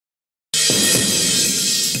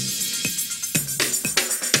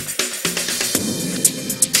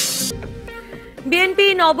BNP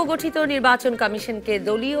নবগঠিত নির্বাচন কমিশনকে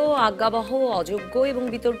দলীয়, আজ্ঞাবহ, অযোগ্য এবং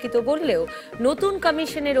বিতর্কিত বললেও নতুন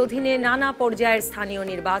কমিশনের অধীনে নানা পর্যায়ের স্থানীয়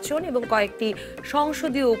নির্বাচন এবং কয়েকটি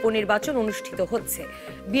সংসদীয় উপনির্বাচন অনুষ্ঠিত হচ্ছে।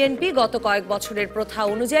 বিএনপি গত কয়েক বছরের প্রথা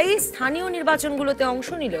অনুযায়ী স্থানীয় নির্বাচনগুলোতে অংশ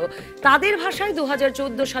নিলেও তাদের ভাষায়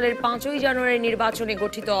 2014 সালের 5ই জানুয়ারি নির্বাচনে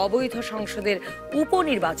গঠিত অবৈধ সংসদের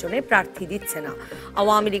উপনির্বাচনে প্রার্থী দিচ্ছে না।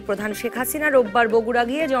 আওয়ামী লীগ প্রধান শেখ হাসিনা রোববার বগুড়া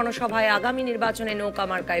গিয়ে জনসভায় আগামী নির্বাচনে নৌকা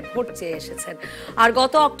মার্কায় ভোট চেয়ে এসেছেন। আর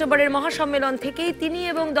গত অক্টোবরের মহাসম্মেলন থেকেই তিনি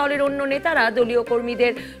এবং দলের অন্য নেতারা দলীয়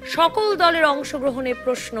কর্মীদের সকল দলের অংশগ্রহণে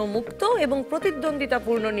প্রশ্ন মুক্ত এবং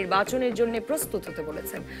প্রতিদ্বন্দ্বিতাপূর্ণ নির্বাচনের জন্য প্রস্তুত হতে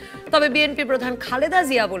বলেছেন। তবে বিএনপি প্রধান খালেদা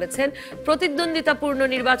জিয়া বলেছেন, প্রতিদ্বন্দ্বিতাপূর্ণ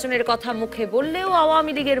নির্বাচনের কথা মুখে বললেও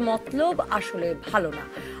আওয়ামী লীগের মতলব আসলে ভালো না।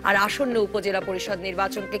 আর আসন্ন উপজেলা পরিষদ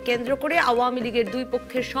নির্বাচনকে কেন্দ্র করে আওয়ামী লীগের দুই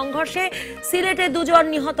পক্ষের সংঘর্ষে সিলেটে 2 জন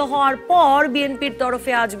নিহত হওয়ার পর বিএনপির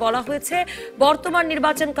তরফে আজ বলা হয়েছে, বর্তমান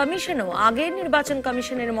নির্বাচন কমিশনও আগের নির্বাচন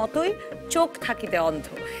কমিশনের মতোই চোখ থাকিতে অন্ধ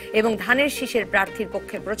এবং ধানের শীষের প্রার্থীর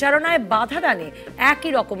পক্ষে প্রচারণায় বাধা দানে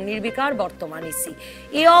একই রকম নির্বিকার বর্তমান ইসি।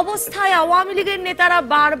 এই অবস্থায় আওয়ামী লীগের নেতারা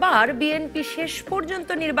বারবার বিএনপি শেষ পর্যন্ত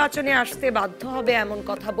নির্বাচনে আসতে বাধ্য হবে এমন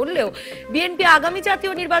কথা বললেও বিএনপি আগামী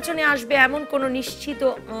জাতীয় নির্বাচনে আসবে এমন কোনো নিশ্চিত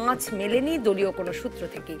আঁচ মেলেনি দলীয় কোনো সূত্র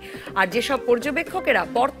থেকে। আর যেসব পর্যবেক্ষকেরা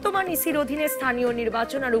বর্তমান ইসির অধীনে স্থানীয়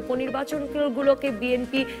নির্বাচন আর উপনির্বাচনগুলোকে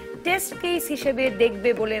বিএনপি টেস্ট কেস হিসেবে দেখবে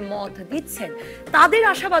বলে মত দিচ্ছেন, তাদের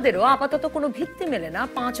আশাবাদেরও আপাতত কোনো ভিত্তি মেলে না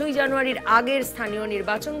 5ই জানুয়ারির আগের স্থানীয়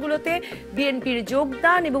নির্বাচনগুলোতে বিএনপির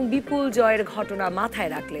যোগদান এবং বিপুল জয়ের ঘটনা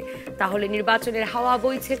মাথায় রাখলে। তাহলে নির্বাচনের হাওয়া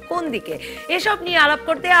বইছে কোন দিকে? এসব নিয়ে আলাপ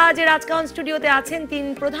করতে আজ রাজকাহন স্টুডিওতে আছেন 3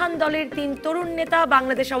 প্রধান দলের 3 তরুণ নেতা,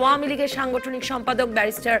 বাংলাদেশ আওয়ামী লীগের সাংগঠনিক সম্পাদক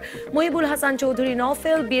ব্যারিস্টার মহিবুল হাসান চৌধুরী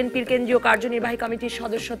নওফেল, বিএনপির কেন্দ্রীয় কার্যনির্বাহী কমিটির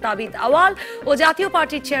সদস্য তাবিদ আওয়াল ও জাতীয়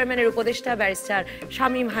পার্টির চেয়ারম্যানের উপদেষ্টা ব্যারিস্টার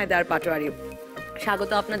শামীম হায়দার পাটোয়ারি।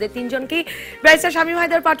 স্বাগত আপনাদের 3 জনকেই। ব্যারিস্টার শামীম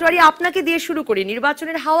হায়দার পাটোয়ারি, আপনাকে দিয়ে শুরু করি।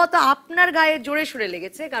 নির্বাচনের হাওয়া তো আপনার গায়ে জোরে সোরে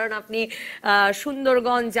লেগেছে, কারণ আপনি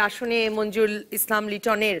সুন্দরগঞ্জ আসনে মঞ্জুল ইসলাম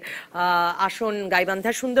লিটনের আসন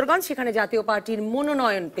গাইবান্ধা সুন্দরগঞ্জ, সেখানে জাতীয় পার্টির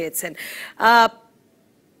মনোনয়ন পেয়েছেন।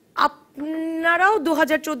 আপনারাও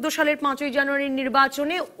 2014 সালের 5ই জানুয়ারির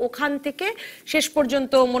নির্বাচনে ওখান থেকে শেষ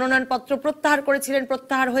পর্যন্ত মনোনয়নপত্র প্রত্যাহার করেছিলেন।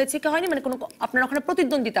 প্রত্যাহার হয়েছে কি হয়নি, মানে কোনো আপনারা ওখানে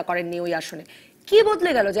প্রতিদ্বন্দ্বিতা করেননি ওই আসনে। কি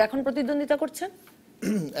বদলে গেল যে এখন প্রতিদ্বন্দ্বিতা করছেন?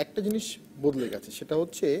 একটা জিনিস বদলে গেছে, সেটা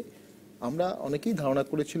হচ্ছে আমরা অনেকেই ধারণা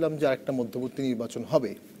করেছিলাম যে একটা মধ্যবর্তী নির্বাচন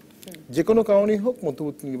হবে, যে কোনো কারণেই হোক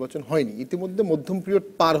মধ্যবর্তী নির্বাচন হয়নি। ইতিমধ্যে মধ্যম পিরিয়ড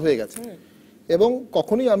পার হয়ে গেছে এবং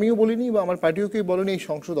কখনোই আমিও বলিনি বা আমার পার্টিও কেউ বলেনি এই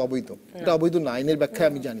সংসদ অবৈধ। এটা অবৈধ না, আইনের ব্যাখ্যা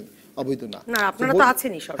আমি জানি অবৈধ না। আপনারা তো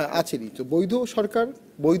আছেনই, আছেনই তো বৈধ সরকার,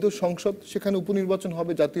 বৈধ সংসদ, সেখানে উপনির্বাচন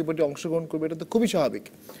হবে, জাতীয় পার্টি অংশগ্রহণ করবে, এটা তো খুবই স্বাভাবিক।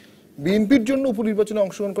 বিএনপির জন্য উপনির্বাচনে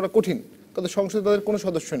অংশগ্রহণ করা কঠিন, তাদের সংসদে তাদের কোনো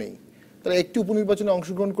সদস্য নেই। তারা একটি উপনির্বাচনে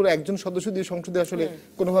অংশগ্রহণ করে একজন সদস্য দিয়ে সংসদে আসলে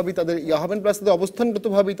কোনোভাবেই তাদের হবেন, প্লাস তাদের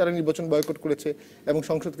অবস্থানগতভাবেই তারা নির্বাচন বয়কট করেছে এবং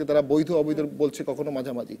সংসদকে তারা বৈধ অবৈধ বলছে কখনো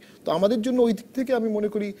মাঝামাঝি। তো আমাদের জন্য ওই দিক থেকে আমি মনে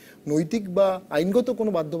করি নৈতিক বা আইনগত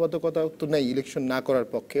কোনো বাধ্যবাধকতা তো নেই ইলেকশন না করার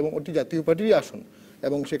পক্ষে, এবং ওটি জাতীয় পার্টিরই আসন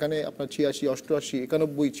এবং সেখানে আপনার 86, 88,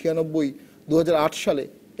 91, 96, 2008 সালে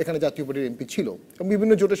এখানে জাতীয় পার্টির এমপি ছিল এবং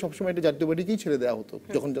বিভিন্ন জোটে সবসময় এটা জাতীয় পার্টিকেই ছেড়ে দেওয়া হতো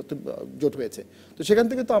যখন জোট হয়েছে। তো সেখান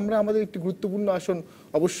থেকে তো আমরা আমাদের একটি গুরুত্বপূর্ণ আসন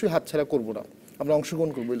অবশ্যই হাতছাড়া করব না, আমরা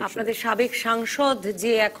অংশগ্রহণ করবো। আপনাদের সাবেক সাংসদ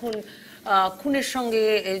যে এখন খুনের সঙ্গে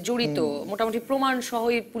জড়িত, মোটামুটি প্রমাণ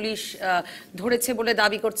সহই পুলিশ ধরেছে বলে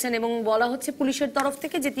দাবি করছেন এবং বলা হচ্ছে পুলিশের তরফ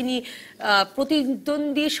থেকে যে তিনি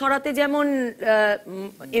প্রতিদ্বন্দ্বী সরাতে যেমন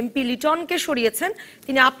এমপি লিটনকে সরিয়েছেন,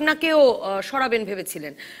 তিনি আপনাকেও সরাবেন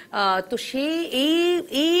ভেবেছিলেন। তো সেই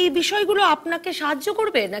এই বিষয়গুলো আপনাকে সাহায্য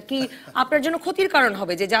করবে নাকি আপনার জন্য ক্ষতির কারণ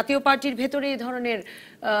হবে যে জাতীয় পার্টির ভেতরে এই ধরনের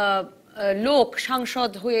লোক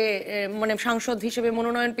সাংসদ হয়ে, মানে সাংসদ হিসেবে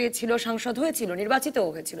মনোনয়ন পেয়েছিল, সাংসদ হয়েছিল, নির্বাচিত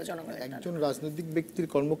হয়েছিল জনগণের? একজন রাজনৈতিক ব্যক্তির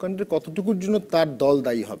কর্মকাণ্ডের কতটুকুর জন্য তার দল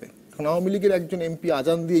দায়ী হবে? এখন আওয়ামী লীগের একজন এমপি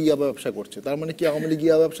আজান দিয়ে ইয়াবা ব্যবসা করছে, তার মানে কি আওয়ামী লীগ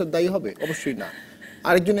ইয়াবা ব্যবসার দায়ী হবে? অবশ্যই না।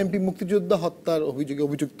 আরেকজন এমপি মুক্তিযোদ্ধা হত্যার অভিযোগে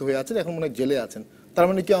অভিযুক্ত হয়ে আছেন, এখন মনে হয় জেলে আছেন, তার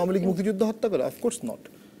মানে কি আওয়ামী লীগ মুক্তিযোদ্ধা হত্যা করে? Of course not.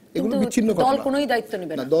 এগুলো বিচ্ছিন্ন কথা। দল কোনোই দায়িত্ব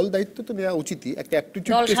নেবে না। দল দায়িত্ব তো নেওয়া উচিতই। একটা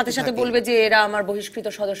অ্যাটিটিউড দল সাথে সাথে বলবে যে এরা আমার বহিষ্কৃত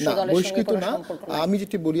সদস্য, দলের সঙ্গে কোনো সম্পর্ক নেই। আমি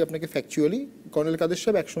যেটা বলি আপনাকে ফ্যাকচুয়ালি, কর্নেল কাদের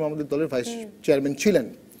সাহেব একসময় আমাদের দলের ভাইস চেয়ারম্যান ছিলেন।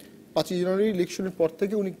 5ই জানুয়ারি ইলেকশনের পর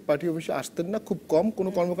থেকে উনি পার্টি অফিসে আসতেন না, খুব কম, কোনো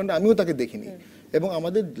কর্মকাণ্ড আমিও তাকে দেখিনি। এবং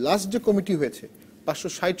আমাদের লাস্ট যে কমিটি হয়েছে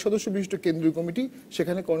 560 সদস্য বিশিষ্ট কেন্দ্রীয় কমিটি,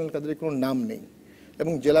 সেখানে কর্নেল কাদের কোনো নাম নেই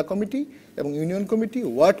এবং জেলা কমিটি এবং ইউনিয়ন কমিটি,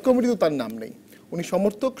 ওয়ার্ড কমিটিতেও তার নাম নেই। উনি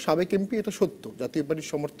সমর্থক, সাবেক এমপি, এটা সত্য, জাতীয় পার্টির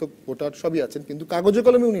সমর্থক, ভোটার সবই আছেন, কিন্তু কাগজে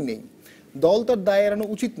কলমে উনি নেই। দল তার দায় এড়ানো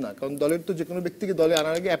উচিত না, কারণ দলের তো যে কোনো ব্যক্তিকে দলে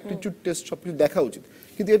আনার আগে অ্যাপটিটিউড টেস্ট সবকিছু দেখা উচিত,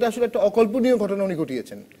 কিন্তু এটা আসলে একটা অকল্পনীয় ঘটনা উনি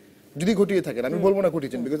ঘটিয়েছেন। যদি ঘটিয়ে থাকেন, আমি বলবো না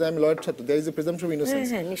ঘটিয়েছেন, বিকজ আমি লয়ার ছাত্র, there is a প্রেজাম্পশন of innocence,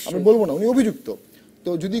 নিশ্চয়ই। আমি বলবো না উনি অভিযুক্ত।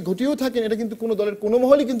 তো যদি ঘটিয়েও থাকেন, এটা কিন্তু কোনো দলের কোনো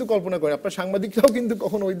মহলই কিন্তু কল্পনা করে, আপনার সাংবাদিকরাও কিন্তু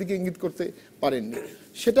কখনো ওই দিকে ইঙ্গিত করতে পারেননি,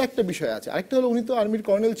 সেটা একটা বিষয় আছে। আরেকটা হলো উনি তো আর্মির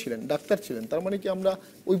কর্নেল ছিলেন, ডাক্তার ছিলেন, তার মানে কি আমরা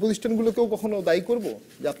ওই প্রতিষ্ঠানগুলোকেও কখনো দায়ী করব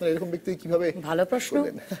যে আপনারা এরকম ব্যক্তি কিভাবে? ভালো প্রশ্ন।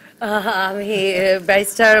 আমি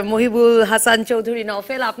ব্যারিস্টার মহিবুল হাসান চৌধুরী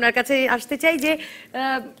নফেল আপনার কাছে আসতে চাই যে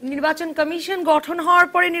নির্বাচন কমিশন গঠন হওয়ার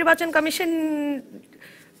পরে নির্বাচন কমিশন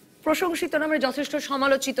প্রশংসিত নামে যথেষ্ট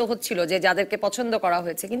সমালোচিত হচ্ছিল যে যাদেরকে পছন্দ করা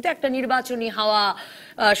হয়েছে, কিন্তু একটা নির্বাচনী হাওয়া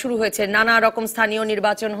শুরু হয়েছে, নানা রকম স্থানীয়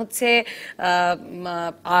নির্বাচন হচ্ছে।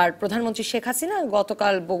 আর প্রধানমন্ত্রী শেখ হাসিনা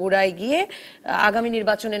গতকাল বগুড়ায় গিয়ে আগামী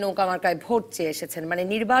নির্বাচনে নৌকা মার্কায় ভোট চেয়ে এসেছেন। মানে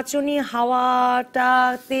নির্বাচনী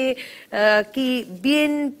হাওয়াটাতে কি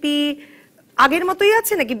বিএনপি আগের মতোই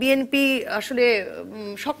আছে, নাকি বিএনপি আসলে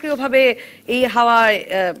সক্রিয়ভাবে এই হাওয়ায়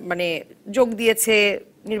মানে যোগ দিয়েছে,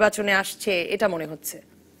 নির্বাচনে আসছে, এটা মনে হচ্ছে?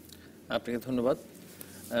 আপনাকে ধন্যবাদ।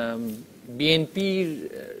 বিএনপির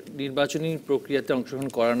নির্বাচনী প্রক্রিয়াতে অংশগ্রহণ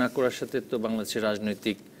করা না করার সাথে তো বাংলাদেশের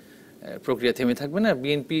রাজনৈতিক প্রক্রিয়া থেমে থাকবে না।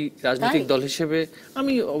 বিএনপি রাজনৈতিক দল হিসেবে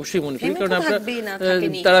আমি অবশ্যই মনে করি, কারণ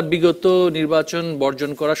তারা বিগত নির্বাচন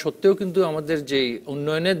বর্জন করা সত্ত্বেও কিন্তু আমাদের যে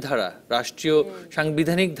উন্নয়নের ধারা, রাষ্ট্রীয়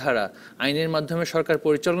সাংবিধানিক ধারা, আইনের মাধ্যমে সরকার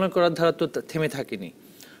পরিচালনা করার ধারা তো থেমে থাকেনি।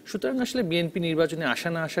 সুতরাং আসলে বিএনপি নির্বাচনে আসা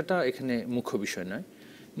না আসাটা এখানে মুখ্য বিষয় নয়।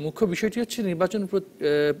 মুখ্য বিষয়টি হচ্ছে নির্বাচন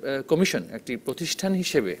কমিশন একটি প্রতিষ্ঠান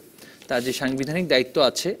হিসেবে তার যে সাংবিধানিক দায়িত্ব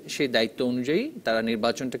আছে সেই দায়িত্ব অনুযায়ী তারা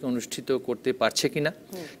নির্বাচনটাকে অনুষ্ঠিত করতে পারছে কিনা,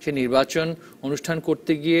 সেই নির্বাচন অনুষ্ঠান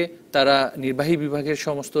করতে গিয়ে তারা নির্বাহী বিভাগের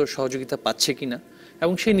সমস্ত সহযোগিতা পাচ্ছে কিনা,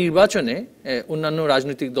 এবং সেই নির্বাচনে অন্যান্য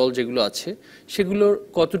রাজনৈতিক দল যেগুলো আছে সেগুলোর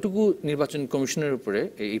কতটুকু নির্বাচন কমিশনের উপরে,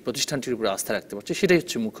 এই প্রতিষ্ঠানটির উপরে আস্থা রাখতে পারছে, সেটাই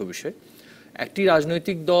হচ্ছে মুখ্য বিষয়। একটি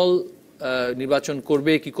রাজনৈতিক দল নির্বাচন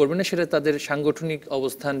করবে কি করবে না সেটা তাদের সাংগঠনিক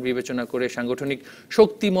অবস্থান বিবেচনা করে, সাংগঠনিক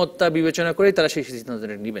শক্তিমত্তা বিবেচনা করে তারা সেই সিদ্ধান্ত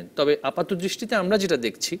নেবেন। তবে আপাত দৃষ্টিতে আমরা যেটা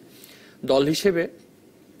দেখছি দল হিসেবে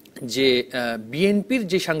যে বিএনপির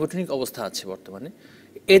যে সাংগঠনিক অবস্থা আছে বর্তমানে,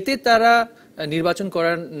 এতে তারা নির্বাচন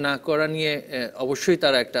করা না করা নিয়ে অবশ্যই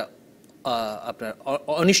তারা একটা আপনার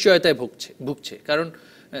অনিশ্চয়তায় ভুগছে। কারণ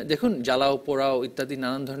দেখুন, জ্বালাও পোড়াও ইত্যাদি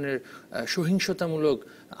নানান ধরনের সহিংসতামূলক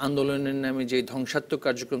আন্দোলনের নামে যে ধ্বংসাত্মক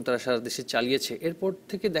কার্যক্রম তারা সারা দেশে চালিয়েছে, এরপর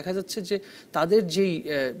থেকে দেখা যাচ্ছে যে তাদের যেই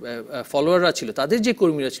ফলোয়াররা ছিল, তাদের যে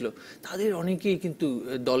কর্মীরা ছিল, তাদের অনেকেই কিন্তু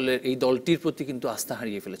এই দলটির প্রতি কিন্তু আস্থা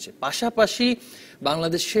হারিয়ে ফেলেছে। পাশাপাশি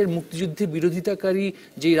বাংলাদেশের মুক্তিযুদ্ধে বিরোধিতাকারী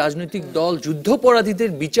যে রাজনৈতিক দল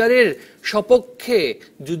যুদ্ধাপরাধীদের বিচারের সপক্ষে,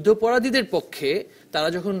 যুদ্ধাপরাধীদের পক্ষে তারা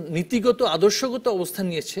যখন নীতিগত আদর্শগত অবস্থান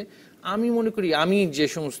নিয়েছে, আমি মনে করি, আমি যে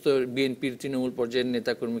সমস্ত বিএনপির তৃণমূল পর্যায়ের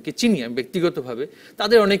নেতাকর্মীকে চিনি আমি ব্যক্তিগতভাবে,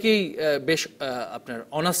 তাদের অনেকেই বেশ আপনার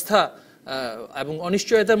অনাস্থা এবং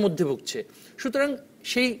অনিশ্চয়তার মধ্যে ভুগছে। সুতরাং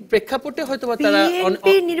সেই প্রেক্ষাপটে হয়তো তারা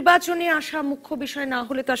নির্বাচনে আসা মুখ্য বিষয় না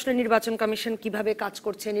হলে তো আসলে নির্বাচন কমিশন কিভাবে কাজ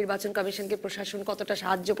করছে, নির্বাচন কমিশনকে প্রশাসন কতটা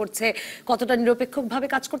সাহায্য করছে, কতটা নিরপেক্ষভাবে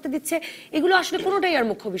কাজ করতে দিচ্ছে, এগুলো আসলে কোনোটাই আর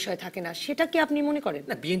মুখ্য বিষয় থাকে না। সেটা কি আপনি মনে করেন?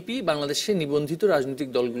 না, বিএনপি বাংলাদেশে নিবন্ধিত রাজনৈতিক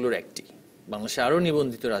দলগুলোর একটি। বাংলাদেশে আরো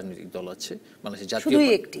নিবন্ধিত রাজনৈতিক দল আছে, বাংলাদেশের জাতীয়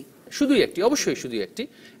শুধুই একটি, অবশ্যই শুধুই একটি।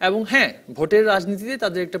 এবং হ্যাঁ, ভোটের রাজনীতিতে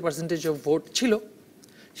তাদের একটা পার্সেন্টেজ অফ ভোট ছিল,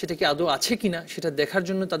 সেটা কি আদৌ আছে কিনা সেটা দেখার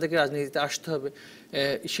জন্য তাদেরকে রাজনীতিতে আসতে হবে।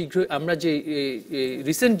 শীঘ্রই আমরা যে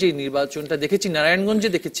রিসেন্ট যে নির্বাচনটা দেখেছি, নারায়ণগঞ্জে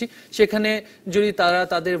দেখেছি, সেখানে যদি তারা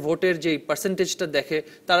তাদের ভোটের যে পার্সেন্টেজটা দেখে,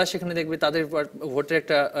 তারা সেখানে দেখবে তাদের ভোটের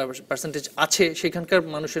একটা পার্সেন্টেজ আছে সেখানকার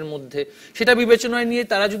মানুষের মধ্যে, সেটা বিবেচনায় নিয়ে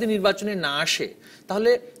তারা যদি নির্বাচনে না আসে,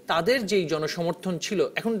 তাহলে তাদের যেই জনসমর্থন ছিল,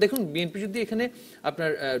 এখন দেখুন বিএনপি যদি এখানে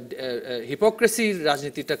আপনার হিপোক্রেসির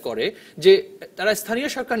রাজনীতিটা করে যে তারা স্থানীয়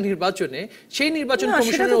সরকার নির্বাচনে সেই নির্বাচন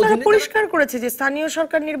কমিশনের অধীনে পরিষ্কার করেছে যে স্থানীয়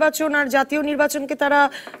সরকার নির্বাচন আর জাতীয় নির্বাচনকে তারা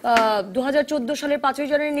 2014 সালের 5ই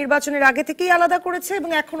জানুয়ারি নির্বাচনের আগে থেকেই আলাদা করেছে এবং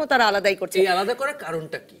এখনো তারা আলাদাই করছে। এই আলাদা করার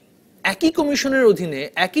কারণটা কি? একই কমিশনের অধীনে,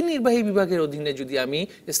 একই নির্বাহী বিভাগের অধীনে যদি আমি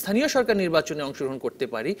স্থানীয় সরকার নির্বাচনে অংশগ্রহণ করতে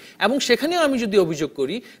পারি এবং সেখানেও আমি যদি অভিযোগ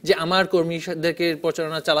করি যে আমার কর্মীদেরকে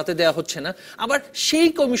প্রচারণা চালাতে দেওয়া হচ্ছে না, আবার সেই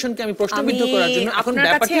কমিশনকে আমি প্রশ্নবিদ্ধ করার জন্য এখন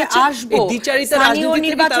ব্যাপারটি হচ্ছে এই দ্বিচারিতা রাজনীতি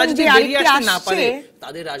থেকে তারা যদি বেরিয়ে আসতে না পারে,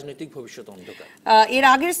 তাদের রাজনৈতিক ভবিষ্যৎ অন্ধকার। এর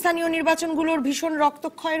আগের স্থানীয় নির্বাচনগুলোর ভীষণ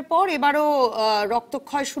রক্তক্ষয়ের পর এবারও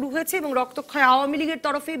রক্তক্ষয় শুরু হয়েছে এবং রক্তক্ষয় আওয়ামী লীগের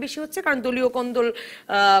তরফেই বেশি হচ্ছে, কারণ দলীয় কোন্দল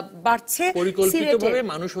বাড়ছে। পরিকল্পিতভাবে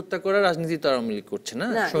মানুষ হত্যা করা রাজনীতি তো আওয়ামী লীগ করছে না,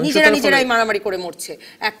 নিজেরাই মারামারি করে মরছে।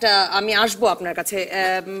 একটা আমি আসবো আপনার কাছে,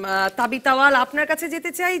 তাবিতাওয়াল, আপনার কাছে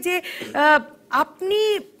যেতে চাই যে আপনি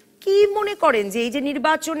কি মনে করেন যে এই যে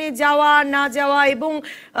নির্বাচনে যাওয়া না যাওয়া এবং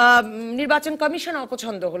নির্বাচন কমিশন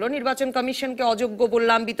অপছন্দ হলো, নির্বাচন কমিশনকে অযোগ্য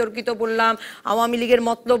বললাম, বিতর্কিত বললাম, আওয়ামী লীগের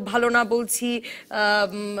মতলব ভালো না বলছি,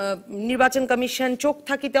 নির্বাচন কমিশন চোখ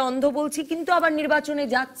থাকিতে অন্ধ বলছি, কিন্তু আবার নির্বাচনে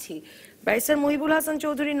যাচ্ছি। ব্যারিস্টার মহিবুল হাসান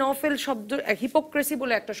চৌধুরী নফেল শব্দ হিপোক্রেসি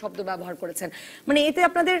বলে একটা শব্দ ব্যবহার করেছেন। মানে এতে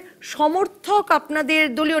আপনাদের সমর্থক, আপনাদের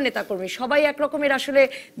দলীয় নেতাকর্মী সবাই একরকমের আসলে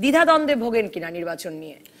দ্বিধাদ্বন্দ্বে ভোগেন কিনা নির্বাচন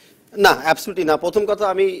নিয়ে? না, অ্যাবসলিউটলি না। প্রথম কথা,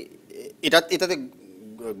 আমি এটাতে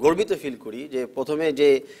গর্বিত ফিল করি যে প্রথমে যে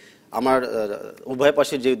আমার উভয়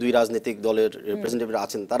পাশে যে দুই রাজনৈতিক দলের রিপ্রেজেন্টেটিভরা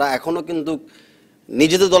আছেন তারা এখনো কিন্তু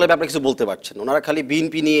নিজেদের দলের ব্যাপারে কিছু বলতে পারছেন। ওনারা খালি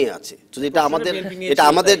বিএনপি নিয়ে আছে। যদি এটা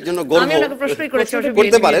আমাদের জন্য গর্ব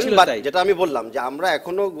করতে পারেন। যেটা আমি বললাম যে আমরা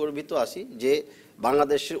এখনো গর্বিত আছি যে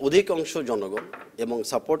বাংলাদেশের অধিকাংশ জনগণ এবং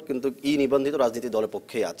সাপোর্ট কিন্তু নিবন্ধিত রাজনৈতিক দলের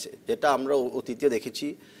পক্ষেই আছে, যেটা আমরা অতীতে দেখেছি।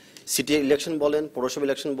 সিটি ইলেকশন বলেন, পৌরসভা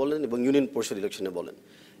ইলেকশন বলেন এবং ইউনিয়ন পরিষদ ইলেকশনে বলেন,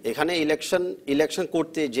 এখানে ইলেকশন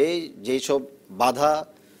করতে যেই সব বাধা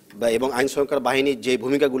এবং আইন শৃঙ্খলা বাহিনীর যে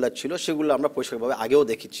ভূমিকাগুলো ছিল সেগুলো আমরা পরিষ্কারভাবে আগেও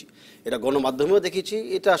দেখেছি, এটা গণমাধ্যমেও দেখেছি,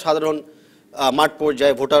 এটা সাধারণ মাঠ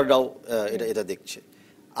পর্যায়ে ভোটাররাও এটা দেখছে।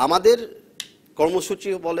 আমাদের কর্মসূচি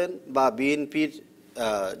বলেন বা বিএনপির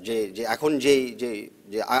যে এখন যে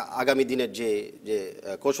আগামী দিনের যে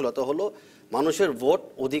কৌশলতা হলো মানুষের ভোট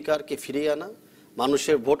অধিকারকে ফিরিয়ে আনা,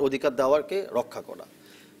 মানুষের ভোট অধিকার দেওয়ারকে রক্ষা করা।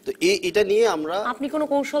 তো এটা নিয়ে আপনি কোনো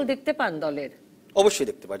কৌশল দেখতে পান দলের? অবশ্যই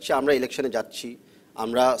দেখতে পাচ্ছি। আমরা ইলেকশনে যাচ্ছি,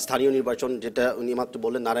 আমরা স্থানীয় নির্বাচন, যেটা উনি মাত্র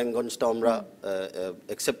বললেন নারায়ণগঞ্জটা আমরা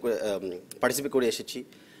পার্টিসিপেট করে এসেছি।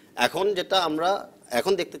 যেটা আমরা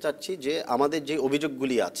এখন দেখতে চাচ্ছি যে আমাদের যে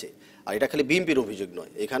অভিযোগগুলি আছে, আর এটা খালি বিএনপির অভিযোগ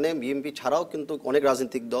নয়, এখানে বিএনপি ছাড়াও কিন্তু অনেক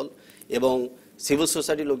রাজনৈতিক দল এবং সিভিল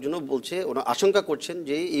সোসাইটির লোকজনও বলছে, ওরা আশঙ্কা করছেন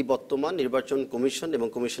যে এই বর্তমান নির্বাচন কমিশন এবং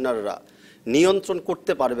কমিশনাররা নিয়ন্ত্রণ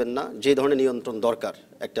করতে পারবেন না যে ধরনের নিয়ন্ত্রণ দরকার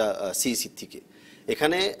একটা সিইসি থেকে।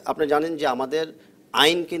 এখানে আপনি জানেন যে আমাদের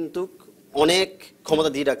আইন কিন্তু অনেক ক্ষমতা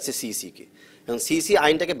দিয়ে রাখছে সিইসিকে, এবং সিইসি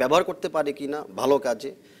আইনটাকে ব্যবহার করতে পারে কিনা ভালো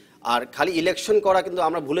কাজে। আর খালি ইলেকশন করা কিন্তু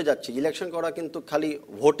আমরা ভুলে যাচ্ছি, ইলেকশন করা কিন্তু খালি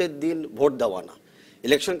ভোটের দিন ভোট দেওয়া না,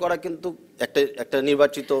 ইলেকশন করা কিন্তু একটা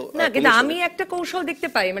নির্বাচিত না। কিন্তু আমি একটা কৌশল দেখতে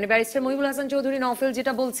পাই, মানে ব্যারিস্টার মহিবুল হাসান চৌধুরী নফেল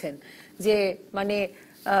যেটা বলছেন যে মানে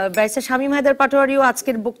ব্যারিস্টার শামীম হায়দার পাটোয়ারিও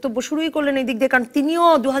আজকের বক্তব্য শুরুই করলেন এই দিক দিয়ে, কারণ তিনিও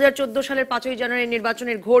 2014 সালের 5ই জানুয়ারি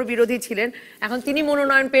নির্বাচনের ঘোর বিরোধী ছিলেন, এখন তিনি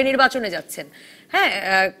মনোনয়ন পেয়ে নির্বাচনে যাচ্ছেন। হ্যাঁ,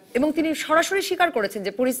 এবং তিনি সরাসরি স্বীকার করেছেন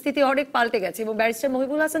যে পরিস্থিতি অনেক পাল্টে গেছে। এবং ব্যারিস্টার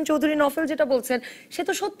মহিবুল হাসান চৌধুরী নফেল যেটা বলছেন সে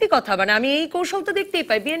তো সত্যি কথা। মানে আমি এই কৌশল তো দেখতেই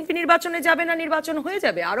পাই, বিএনপি নির্বাচনে যাবে না, নির্বাচন হয়ে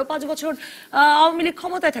যাবে, আরো 5 বছর আওয়ামী লীগ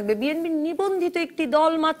ক্ষমতায় থাকবে, বিএনপি নিবন্ধিত একটি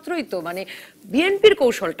দল মাত্রই তো। মানে বিএনপির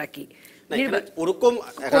কৌশলটা কি? ওরকম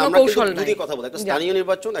দুটি কথা বলতে, একটা স্থানীয়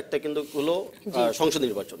নির্বাচন, একটা কিন্তু হলো সংসদ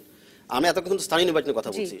নির্বাচন। আমি এতক্ষণ স্থানীয় নির্বাচনের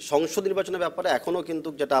কথা বলছি। সংসদ নির্বাচনের ব্যাপারে এখনো কিন্তু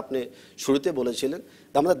যেটা আপনি শুরুতে বলেছিলেন,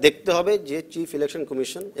 আমাদের দেখতে হবে যে চিফ ইলেকশন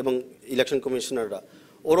কমিশন এবং ইলেকশন কমিশনাররা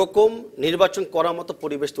ওরকম নির্বাচন করার মতো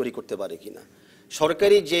পরিবেশ তৈরি করতে পারে কিনা।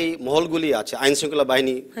 সরকারি যেই মহলগুলি আছে, আইন শৃঙ্খলা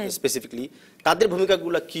বাহিনী স্পেসিফিকলি, তাদের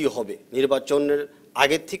ভূমিকাগুলো কি হবে নির্বাচনের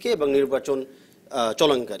আগের থেকে এবং নির্বাচন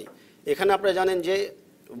চলনকারী। এখানে আপনারা জানেন যে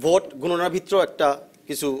ভোট গণনার ভিতরেও একটা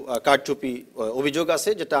কিছু কারচুপি অভিযোগ আছে,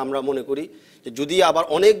 যেটা আমরা মনে করি যে যদি আবার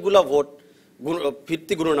অনেকগুলো ভোট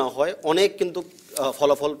ভিত্তি গণনা হয়, অনেক কিন্তু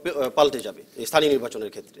ফলাফল পাল্টে যাবে এই স্থানীয়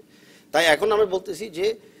নির্বাচনের ক্ষেত্রে। তাই এখন আমরা বলতেছি যে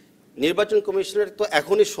নির্বাচন কমিশনের তো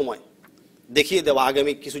এখনই সময় দেখিয়ে দেওয়া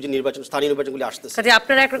আগামী কিছু যে নির্বাচন, স্থানীয় নির্বাচনগুলি আসতেছে,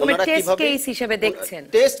 আপনারা একরকমের টেস্ট কেস হিসেবে দেখছেন।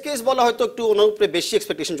 টেস্ট কেস বলা হয়তো একটু ওনার উপরে বেশি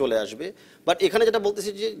এক্সপেকটেশন চলে আসবে, বাট এখানে যেটা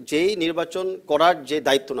বলতেছি যে যেই নির্বাচন করার যে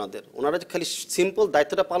দায়িত্ব ওনাদের, ওনারা খালি সিম্পল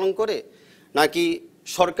দায়িত্বটা পালন করে নাকি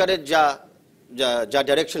সরকারের যা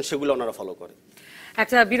ডাইরেকশন সেগুলো ওনারা ফলো করে।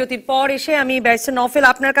 একটা বিরতির পর এসে আমি ব্যারিস্টার নফেল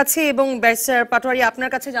আপনার কাছে এবং ব্যারিস্টার পাটোয়ারি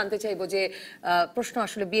আপনার কাছে জানতে চাইবো যে প্রশ্ন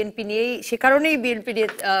আসলে বিএনপি নিয়েই, সে কারণেই বিএনপি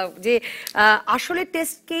যে আসলে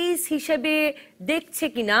টেস্ট কেস হিসেবে দেখছে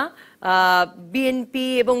কিনা বিএনপি,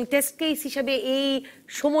 এবং টেস্ট কেস হিসেবে এই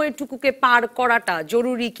সময়টুকুকে পার করাটা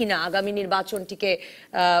জরুরি কিনা আগামী নির্বাচনটিকে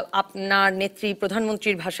আপনার নেত্রী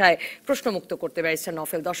প্রধানমন্ত্রীর ভাষায় প্রশ্নমুক্ত করতে। ব্যারিস্টার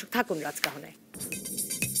নফেল, দর্শক থাকুন রাজকাহনে।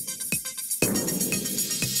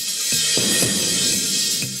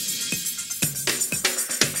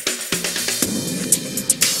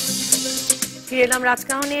 ফিরে এলাম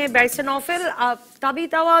রাজকাহনে। ব্যারিস্টার নফেল,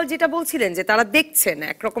 তাবিত আওয়াল যেটা বলছিলেন যে তারা দেখছেন,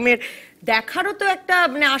 একরকমের দেখারও তো একটা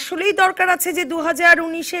মানে আসলেই দরকার আছে যে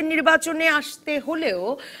 2019-এর নির্বাচনে আসতে হলেও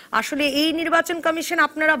আসলে এই নির্বাচন কমিশন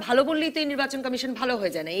আপনারা ভালো বললেই তো এই নির্বাচন কমিশন ভালো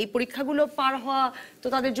হয়ে যায় না, এই পরীক্ষাগুলো পার হওয়া তো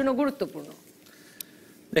তাদের জন্য গুরুত্বপূর্ণ।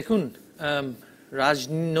 দেখুন,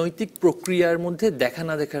 রাজনৈতিক প্রক্রিয়ার মধ্যে দেখা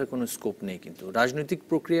না দেখার কোনো স্কোপ নেই, কিন্তু রাজনৈতিক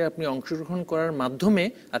প্রক্রিয়া আপনি অংশগ্রহণ করার মাধ্যমে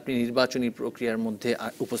আপনি নির্বাচনী প্রক্রিয়ার মধ্যে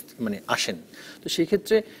আসেন। তো সেই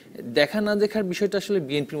ক্ষেত্রে দেখা না দেখার বিষয়টা আসলে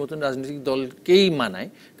বিএনপির মতন রাজনৈতিক দলকেই মানায়,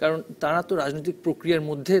 কারণ তারা তো রাজনৈতিক প্রক্রিয়ার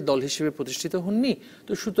মধ্যে দল হিসেবে প্রতিষ্ঠিত হননি।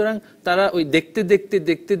 তো সুতরাং তারা ওই দেখতে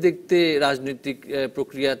দেখতে রাজনৈতিক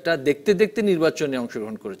প্রক্রিয়াটা দেখতে দেখতে নির্বাচনে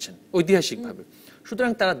অংশগ্রহণ করেছেন ঐতিহাসিকভাবে।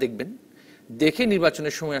 সুতরাং তারা দেখে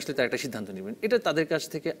নির্বাচনের সময় আসলে তারা একটা সিদ্ধান্ত নেবেন, এটা তাদের কাছ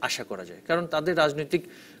থেকে আশা করা যায়। কারণ তাদের রাজনৈতিক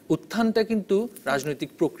উত্থানটা কিন্তু রাজনৈতিক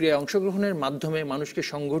প্রক্রিয়ায় অংশগ্রহণের মাধ্যমে, মানুষকে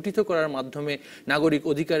সংগঠিত করার মাধ্যমে, নাগরিক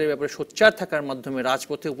অধিকারের ব্যাপারে সোচ্চার থাকার মাধ্যমে,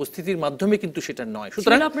 রাজপথে উপস্থিতির মাধ্যমে কিন্তু সেটা নয়।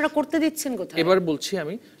 সুতরাং আপনারা করতে দিচ্ছেন কোথায়? এবার বলছি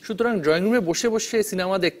আমি, সুতরাং ড্রয়িং রুমে বসে বসে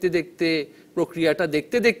সিনেমা দেখতে দেখতে, প্রক্রিয়াটা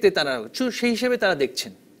দেখতে দেখতে তারা সেই হিসেবে তারা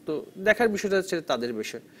দেখছেন। তো দেখার বিষয়টা হচ্ছে তাদের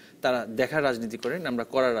বিষয়, তারা দেখার রাজনীতি করেন, আমরা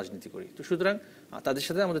করার রাজনীতি করি। তো সুতরাং তাদের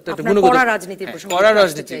সাথে আমাদের তো একটা গুণগত করার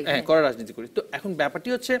রাজনীতি করি। তো এখন ব্যাপারটি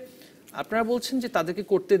হচ্ছে, আপনারা বলছেন যে তাদেরকে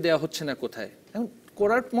করতে দেওয়া হচ্ছে না কোথায়। এখন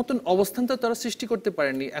করার মতন অবস্থান তো তারা সৃষ্টি করতে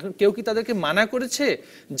পারেনি। এখন কেউ কি তাদেরকে মানা করেছে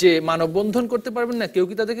যে মানববন্ধন করতে পারবেন না? কেউ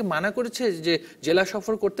কি তাদেরকে মানা করেছে যে জেলা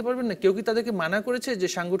সফর করতে পারবেন না? কেউ কি তাদেরকে মানা করেছে যে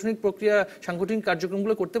সাংগঠনিক প্রক্রিয়া, সাংগঠনিক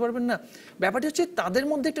কার্যক্রমগুলো করতে পারবেন না? ব্যাপারটি হচ্ছে তাদের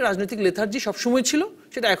মধ্যে একটা রাজনৈতিক লেথার্জি সবসময় ছিল,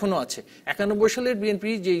 সেটা এখনো আছে। 91 সালের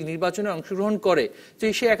বিএনপি যে নির্বাচনে অংশগ্রহণ করে, তো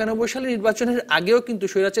সেই 91 সালের নির্বাচনের আগেও কিন্তু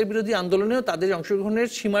স্বৈরাচার বিরোধী আন্দোলনেও তাদের অংশগ্রহণের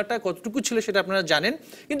সীমাটা কতটুকু ছিল সেটা আপনারা জানেন।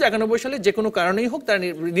 কিন্তু 91 সালে যে কোনো কারণেই হোক তারা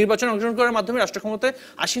নির্বাচনে অংশগ্রহণ করার মাধ্যমে রাষ্ট্র ক্ষমতায়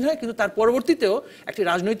আসীন হয়। কিন্তু তার পরবর্তীতেও একটি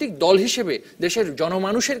রাজনৈতিক দল হিসেবে দেশের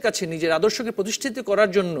জনমানুষের কাছে নিজের আদর্শকে প্রতিষ্ঠিত করার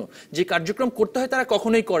জন্য যে কার্যক্রম করতে হয় তারা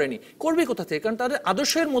কখনোই করেনি। করবে কোথা থেকে? কারণ তাদের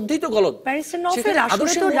আদর্শের মধ্যেই তো গলদ।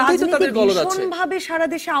 ভীষণভাবে সারা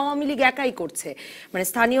দেশে আওয়ামী লীগ একাই করছে। মানে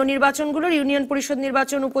স্থানীয় নির্বাচনগুলোর, ইউনিয়ন পরিষদ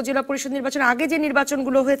নির্বাচন, উপজেলা পরিষদ নির্বাচন, আগে যে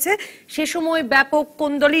নির্বাচনগুলো হয়েছে সে সময় ব্যাপক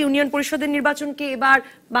কোন দলে ইউনিয়ন পরিষদের নির্বাচনকে এবার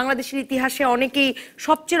বাংলাদেশের ইতিহাসে অনেকেই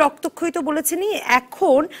সবচেয়ে রক্তক্ষয়ী তো বলেছেনই।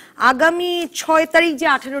 এখন আগামী 6 তারিখ যে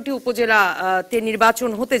 18টি উপজেলাতে নির্বাচন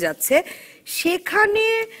হতে যাচ্ছে, সেখানে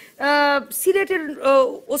সিলেটের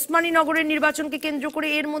ওসমানীনগরের নির্বাচনকে কেন্দ্র করে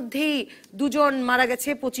এর মধ্যেই 2 জন মারা গেছে,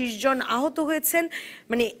 25 জন আহত হয়েছেন।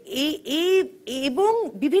 মানে এই এবং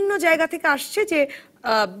বিভিন্ন জায়গা থেকে আসছে যে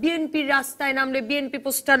বিএনপির রাস্তায় নামলে, বিএনপি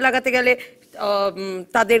পোস্টার লাগাতে গেলে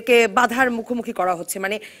তাদেরকে বাধার মুখোমুখি করা হচ্ছে।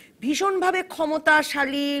 মানে ভীষণভাবে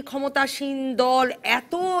ক্ষমতাসীন দল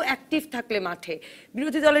এত অ্যাক্টিভ থাকলে মাঠে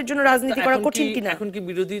বিরোধী দলের জন্য রাজনীতি করা কঠিন কিনা? এখন কি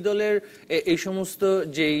বিরোধী দলের এই সমস্ত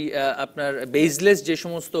যেই আপনার বেসলেস যে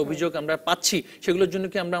সমস্ত অভিযোগ আমরা পাচ্ছি, সেগুলোর জন্য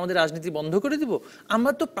কি আমরা আমাদের রাজনীতি বন্ধ করে দিব?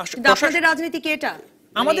 আমরা তো আপনাদের রাজনীতি কি এটা?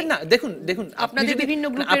 আমাদের না। দেখুন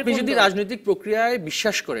আপনি যদি রাজনৈতিক প্রক্রিয়ায়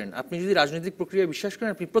বিশ্বাস করেন,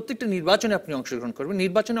 আপনি প্রত্যেকটা নির্বাচনে আপনি অংশগ্রহণ করবেন।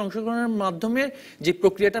 নির্বাচনে অংশগ্রহণের মাধ্যমে যে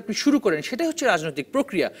প্রক্রিয়াটা আপনি শুরু করেন সেটাই হচ্ছে রাজনৈতিক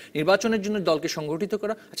প্রক্রিয়া, নির্বাচনের জন্য দলকে সংগঠিত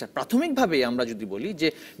করা। আচ্ছা, প্রাথমিকভাবে আমরা যদি বলি যে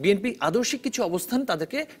বিএনপি আদর্শিক কিছু অবস্থান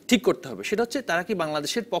তাদেরকে ঠিক করতে হবে, সেটা হচ্ছে তারা কি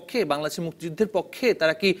বাংলাদেশের পক্ষে, বাংলাদেশের মুক্তিযুদ্ধের পক্ষে,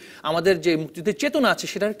 তারা কি আমাদের যে মুক্তিযুদ্ধের চেতনা আছে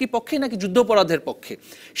সেটার কি পক্ষে, নাকি যুদ্ধাপরাধের পক্ষে।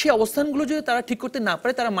 সেই অবস্থানগুলো যদি তারা ঠিক করতে না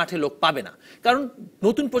পারে, তারা মাঠে লোক পাবে না। কারণ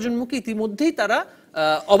নতুন প্রজন্মকে ইতিমধ্যেই তারা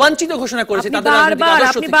অবাঞ্ছিত ঘোষণা করেছে তাদের রাজনৈতিক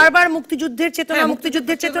আদর্শ থেকে। আপনি বারবার মুক্তিযুদ্ধের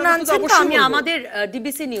চেতনা আনছেন। তো আমি আমাদের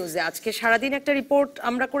ডিবিসি নিউজে আজকে সারাদিন একটা রিপোর্ট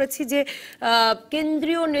আমরা করেছি যে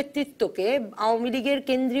কেন্দ্রীয় নেতৃত্বকে, আওয়ামী লীগের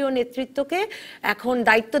কেন্দ্রীয় নেতৃত্বকে এখন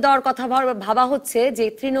দায়িত্ব দেওয়ার কথা ভাবা হচ্ছে যে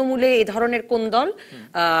তৃণমূলে এই ধরনের কোন দল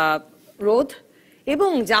রোধ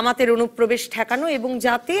এবং জামাতের অনুপ্রবেশ ঠেকানো, এবং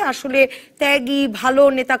যাতে আসলে ত্যাগী ভালো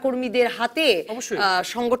নেতাকর্মীদের হাতে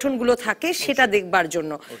সংগঠনগুলো থাকে সেটা দেখবার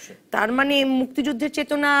জন্য। তার মানে মুক্তিযুদ্ধের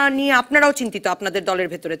চেতনা নিয়ে আপনারাও চিন্তিত আপনাদের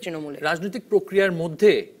দলের ভেতরে তৃণমূলে? রাজনৈতিক প্রক্রিয়ার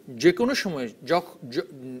মধ্যে যে কোনো সময়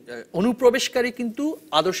অনুপ্রবেশকারী কিন্তু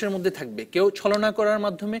আদর্শের মধ্যে থাকবে। কেউ ছলনা করার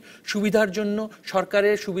মাধ্যমে সুবিধার জন্য,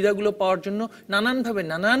 সরকারের সুবিধাগুলো পাওয়ার জন্য নানানভাবে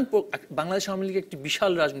বাংলাদেশ আওয়ামী লীগ একটি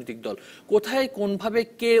বিশাল রাজনৈতিক দল, কোথায় কোনভাবে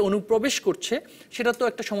কে অনুপ্রবেশ করছে সেটা তো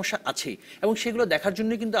একটা সমস্যা আছেই, এবং সেগুলো দেখার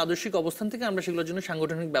জন্য কিন্তু আদর্শিক অবস্থান থেকে আমরা সেগুলোর জন্য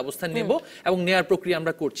সাংগঠনিক ব্যবস্থা নেব এবং নেয়ার প্রক্রিয়া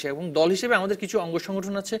আমরা করছি। এবং দল হিসেবে আমাদের কিছু অঙ্গ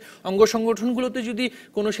সংগঠন আছে, অঙ্গ সংগঠনগুলোতে যদি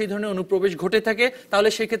কোনো সেই ধরনের অনুপ্রবেশ ঘটে থাকে তাহলে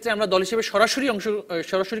সেক্ষেত্রে আমরা দল হিসেবে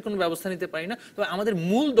সরাসরি কোনো ব্যবস্থা নিতে পারি না। তবে আমাদের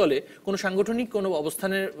মূল দলে কোনো সাংগঠনিক কোনো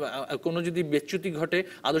অবস্থানের কোনো যদি বিচ্যুতি ঘটে,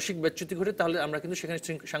 আদর্শিক বিচ্যুতি ঘটে, তাহলে আমরা কিন্তু সেখানে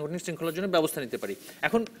সাংগঠনিক শৃঙ্খলার জন্য ব্যবস্থা নিতে পারি।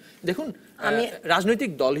 এখন দেখুন,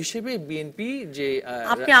 রাজনৈতিক দল হিসেবে বিএনপি যে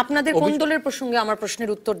আপনি আপনাদের কোন দলের প্রসঙ্গে আমার প্রশ্নের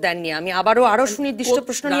উত্তর দেননি। আমি আরো সুনির্দিষ্ট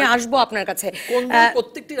প্রশ্ন নিয়ে আসবো আপনার কাছে।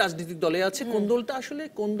 প্রত্যেকটি রাজনৈতিক দলে আছে, কোন দলটা আসলে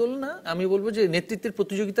কোন দল না, আমি বলবো যে নেতৃত্বের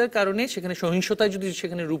প্রতিযোগিতার কারণে সেখানে সহিংসতায় যদি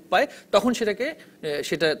সেখানে রূপ পায় তখন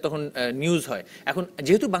সেটা তখন নিউজ হয়। এখন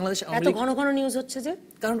যেহেতু বাংলাদেশ এত ঘন ঘন নিউজ হচ্ছে যে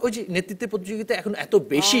কারণ ওই যে নেতৃত্বের প্রতিযোগিতা এখন এত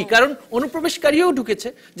বেশি, কারণ অনুপ্রবেশকারীও ঢুকেছে,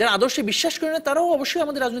 যারা আদর্শে বিশ্বাস করে না তারাও অবশ্যই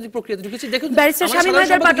আমাদের রাজনৈতিক প্রক্রিয়াতে ঢুকেছে। দেখুন ব্যারিস্টার শামীম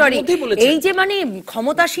হায়দার পাটোয়ারি, এই যে মানে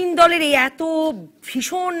ক্ষমতাসীন দলের এই এত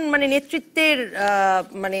ভীষণ মানে নেতৃত্বের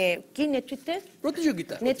মানে কি নেতৃত্বের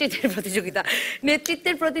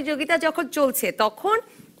প্রতিযোগিতা যখন চলছে, তখন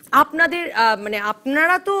আপনাদের মানে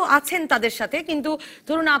আপনারা তো আছেন তাদের সাথে, কিন্তু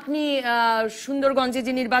ধরুন আপনি সুন্দরগঞ্জে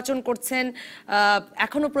যে নির্বাচন করছেন,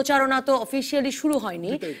 এখনো প্রচারণা তো অফিসিয়ালি শুরু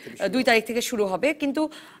হয়নি, 2 তারিখ থেকে শুরু হবে, কিন্তু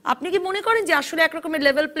আপনি কি মনে করেন যে আসলে একরকমের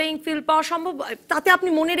লেভেল প্লেইং ফিল্ড পাওয়া সম্ভব? তাতে আপনি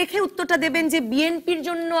মনে রেখে উত্তরটা দেবেন যে বিএনপির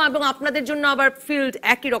জন্য এবং আপনাদের জন্য আবার ফিল্ড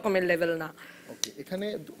একই রকমের লেভেল না। এখানে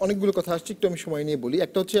অনেকগুলো কথা আসছে, একটু আমি সময় নিয়ে বলি।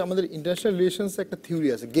 একটা হচ্ছে আমাদের ইন্টারন্যাশনাল রিলেশনস একটা থিওরি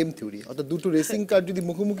আছে, গেম থিওরি, অর্থাৎ দুটো রেসিং কার যদি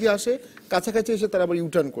মুখোমুখি আসে, কাছাকাছি এসে তারা আবার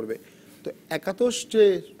ইউটার্ন করবে। তো একাদশ যে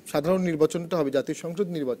সাধারণ নির্বাচনটা হবে, জাতীয় সংসদ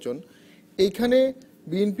নির্বাচন, এইখানে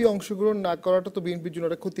বিএনপি অংশগ্রহণ না করাটা তো বিএনপির জন্য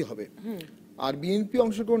একটা ক্ষতি হবে। আর বিএনপি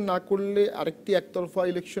অংশগ্রহণ না করলে আরেকটি একতরফা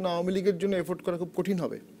ইলেকশন আওয়ামী লীগের জন্য এফোর্ট করা খুব কঠিন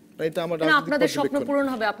হবে। আপনাদের স্বপ্ন পূরণ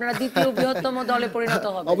হবে, আপনারা দ্বিতীয় বৃহত্তম দলে পরিণত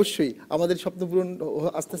হবে। অবশ্যই আমাদের স্বপ্ন পূরণ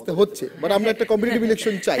আস্তে আস্তে হচ্ছে, বাট আমরা একটা কম্পিটিটিভ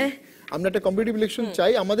ইলেকশন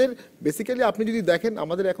চাই। আমাদের বেসিক্যালি আপনি যদি দেখেন,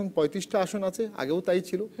 আমাদের এখন 35টা আসন আছে, আগেও তাই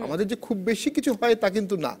ছিল। আমাদের যে খুব বেশি কিছু হয় তা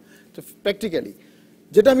কিন্তু না। তো প্র্যাকটিক্যালি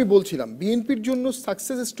যেটা আমি বলছিলাম, বিএনপির জন্য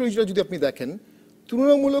সাকসেস স্টোরিটা যদি আপনি দেখেন,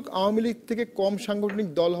 তুলনামূলক আওয়ামী লীগ থেকে কম সাংগঠনিক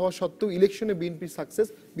দল হওয়া সত্ত্বেও ইলেকশনে বিএনপির সাকসেস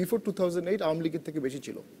বিফোর 2008 আওয়ামী লীগের থেকে বেশি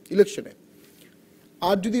ছিল ইলেকশনে।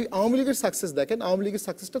 আর যদি আওয়ামী লীগের সাকসেস দেখেন, আওয়ামী লীগের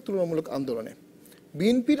সাকসেসটা তুলনামূলক আন্দোলনে,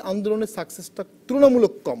 বিএনপির আন্দোলনের সাকসেসটা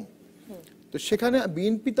তুলনামূলক কম। তো সেখানে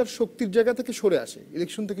বিএনপি তার শক্তির জায়গা থেকে সরে আসে,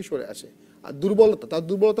 ইলেকশন থেকে সরে আসে। আর তার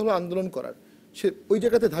দুর্বলতা হলো আন্দোলন করার, সে ওই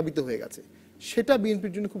জায়গাতে ধাবিত হয়ে গেছে। সেটা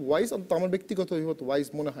বিএনপির জন্য খুব ওয়াইজ, অন্তত আমার ব্যক্তিগত অভিমত ওয়াইজ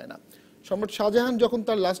মনে হয় না। সম্রাট শাহজাহান যখন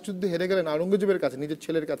তার লাস্ট যুদ্ধে হেরে গেলেন আওরঙ্গজেবের কাছে, নিজের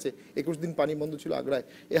ছেলের কাছে, 21 দিন পানি বন্ধ ছিল আগ্রায়,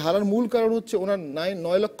 এই হারার মূল কারণ হচ্ছে ওনার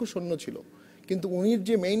 9 লক্ষ সৈন্য ছিল, কিন্তু উনির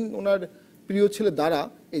যে মেইন ওনার প্রিয় ছেলে দারা,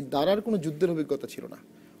 এই দারার কোনো যুদ্ধের অভিজ্ঞতা ছিল না।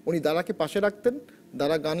 উনি দারাকে পাশে রাখতেন,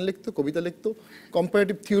 দারা গান লিখতো, কবিতা লিখতো,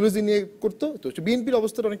 কম্পারেটিভ থিওলজি নিয়ে করতো। তো বিএনপির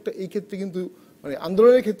অবস্থাটা অনেকটা এই ক্ষেত্রে কিন্তু মানে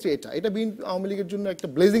আন্দোলনের ক্ষেত্রে এটা বিএনপি আওয়ামী লীগের জন্য একটা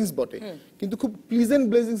ব্লেজিংস বটে, কিন্তু খুব প্লিজেন্ট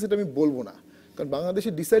ব্লেজিংস এটা আমি বলবো না। কারণ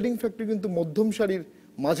বাংলাদেশের ডিসাইডিং ফ্যাক্টর কিন্তু মধ্যম সারির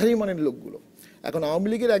মাঝারি মানের লোকগুলো। এখন আওয়ামী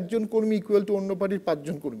লীগের একজন কর্মী ইকুয়াল টু অন্য পার্টির 5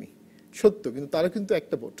 জন কর্মী, সত্য, কিন্তু তারা কিন্তু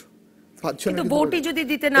একটা ভোট। ভোটই যদি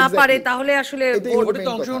দিতে না পারে তাহলে আসলে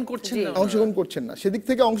অংশগ্রহণ করছেন না। সেদিক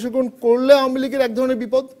থেকে অংশগ্রহণ করলে আওয়ামী লীগের এক ধরনের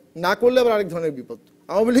বিপদ, না করলে আবার আরেক ধরনের বিপদ।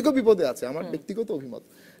 আওয়ামী লীগও বিপদে আছে, আমার ব্যক্তিগত অভিমত।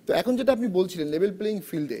 তো এখন যেটা আপনি বলছিলেন লেভেল প্লেইং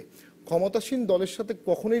ফিল্ডে, ক্ষমতাসীন দলের সাথে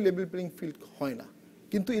কখনোই লেভেল প্লেইং ফিল্ড হয় না,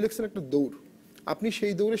 কিন্তু ইলেকশন একটা দৌড়। আপনি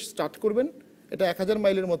সেই দৌড়ে স্টার্ট করবেন, এটা 1000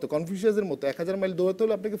 মাইলের মতো, কনফিউশিয়াসের মতো। 1000 মাইল দৌড়াতে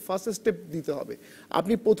হলে আপনাকে ফার্স্ট স্টেপ দিতে হবে।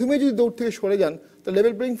 আপনি প্রথমে যদি দৌড় থেকে সরে যান, তো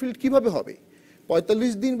লেভেল প্লেইং ফিল্ড কিভাবে হবে?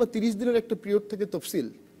 45 দিন বা 30 দিনের একটা পিরিয়ড থেকে তফসিল।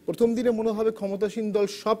 প্রথম দিনে মনে হবে ক্ষমতাসীন দল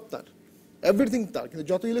সব তার, এভরিথিং তার, কিন্তু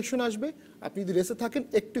যত ইলেকশন আসবে আপনি যদি রেসে থাকেন,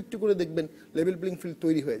 একটু একটু করে দেখবেন লেভেল প্লেইং ফিল্ড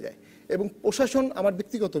তৈরি হয়ে যায়। এবং প্রশাসন, আমার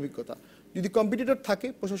ব্যক্তিগত অভিজ্ঞতা, যদি কম্পিটিটর থাকে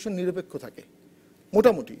প্রশাসন নিরপেক্ষ থাকে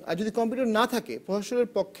মোটামুটি, আর যদি কম্পিটিটর না থাকে প্রশাসনের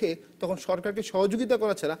পক্ষে তখন সরকারকে সহযোগিতা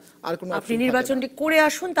করা ছাড়া আর কোনো। আপনি নির্বাচনটি করে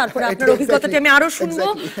আসুন, তারপরে আপনার অভিজ্ঞতাটি আমি আরো শুনবো।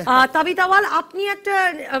 তাবিথ আওয়াল, আপনি একটা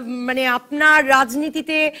মানে আপনার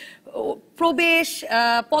রাজনীতিতে প্রবেশ,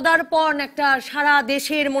 পদার্পণ একটা সারা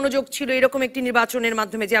দেশের মনোযোগ ছিল এরকম একটি নির্বাচনের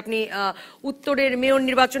মাধ্যমে, যে আপনি উত্তরের মেয়র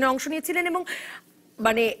নির্বাচনে অংশ নিয়েছিলেন, এবং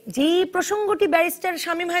মানে যেই প্রসঙ্গটি ব্যারিস্টার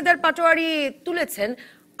শামীম হায়দার পাটোয়ারি তুলেছেন,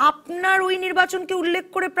 আপনার ওই নির্বাচনকে উল্লেখ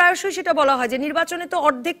করে প্রায়শই সেটা বলা হয় যে নির্বাচনে তো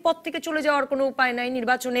অর্ধেক পথ থেকে চলে যাওয়ার কোনো উপায় নাই,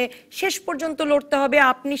 নির্বাচনে শেষ পর্যন্ত লড়তে হবে।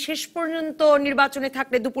 আপনি শেষ পর্যন্ত নির্বাচনে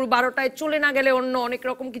থাকলে দুপুর 12টায় চলে না গেলে অন্য অনেক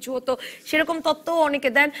রকম কিছু হতো, সেরকম তত্ত্বও অনেকে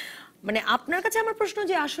দেন। মানে আপনার কাছে আমার প্রশ্ন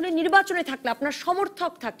যে আসলে নির্বাচনে থাকলে, আপনার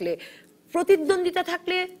সমর্থক থাকলে, প্রতিদ্বন্দ্বিতা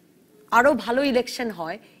থাকলে আরো ভালো ইলেকশন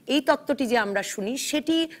হয়, এই তত্ত্বটি যে আমরা শুনি,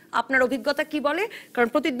 সেটি আপনার অভিজ্ঞতা কি বলে? কারণ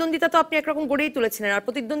প্রতিদ্বন্দ্বিতা তো আপনি একরকম গড়েই তুলেছিলেন, আর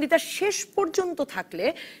প্রতিদ্বন্দ্বিতা শেষ পর্যন্ত থাকলে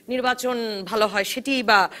নির্বাচন ভালো হয়, সেটি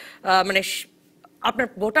বা মানে আপনার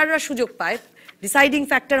ভোটাররা সুযোগ পায়, ডিসাইডিং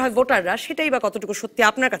ফ্যাক্টর হয় ভোটাররা, সেটাই বা কতটুকু সত্যি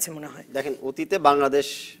আপনার কাছে মনে হয়? দেখেন, অতীতে বাংলাদেশ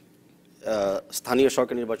স্থানীয়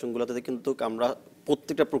সরকার নির্বাচনগুলোতে কিন্তু আমরা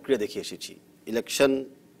প্রত্যেকটা প্রক্রিয়া দেখে এসেছি। ইলেকশন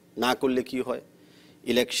না করলে কি হয়,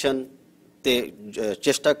 ইলেকশনতে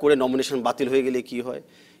চেষ্টা করে নমিনেশন বাতিল হয়ে গেলে কি হয়,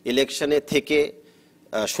 ইলেকশনে থেকে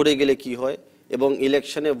সরে গেলে কি হয়, এবং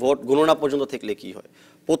ইলেকশনে ভোট গণনা পর্যন্ত থাকলে কি হয়।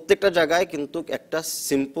 প্রত্যেকটা জায়গায় কিন্তু একটা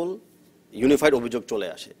সিম্পল ইউনিফাইড অভিযোগ চলে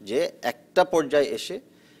আসে যে একটা পর্যায়ে এসে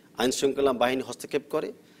আইন শৃঙ্খলা বাহিনী হস্তক্ষেপ করে,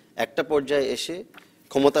 একটা পর্যায়ে এসে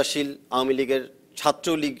ক্ষমতাশীল আওয়ামী লীগের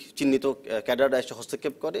ছাত্রলীগ চিহ্নিত ক্যাডাররা এসে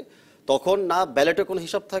হস্তক্ষেপ করে, তখন না ব্যালটের কোনো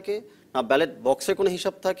হিসাব থাকে, না ব্যালট বক্সের কোনো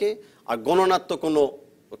হিসাব থাকে, আর গণনার তো কোনো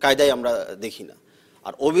কায়দায় আমরা দেখি না।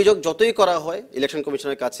 আর অভিযোগ যতই করা হয় ইলেকশন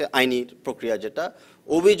কমিশনের কাছে, আইনি প্রক্রিয়া যেটা,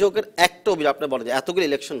 অভিযোগের একটা অভিযোগ আপনার বলেন যে এতগুলো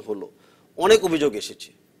ইলেকশন হলো, অনেক অভিযোগ এসেছে,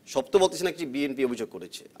 সব তো বলতেছি না কি বিএনপি অভিযোগ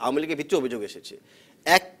করেছে, আওয়ামী লীগের ভিতরে অভিযোগ এসেছে,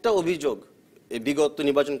 একটা অভিযোগ বিগত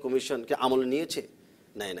নির্বাচন কমিশনকে আমলে নিয়েছে?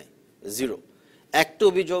 নাই, জিরো। একটা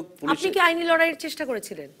অভিযোগ পুলিশ। আপনি কি আইনি লড়াইয়ের চেষ্টা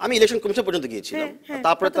করেছিলেন? আমি ইলেকশন কমিশন পর্যন্ত গিয়েছিলাম,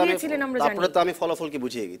 তারপরে তো আমি ফলাফলকে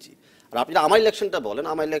বুঝিয়ে গেছি। আর আপনি আমার ইলেকশনটা বলেন,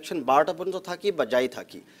 আমার ইলেকশন 12টা পর্যন্ত থাকি বা যাই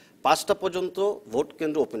থাকি, 5টা পর্যন্ত ভোট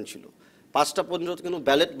কেন্দ্র ওপেন ছিল, 5টা পর্যন্ত কিন্তু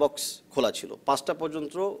ব্যালট বক্স খোলা ছিল, 5টা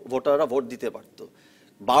পর্যন্ত ভোটাররা ভোট দিতে পারত।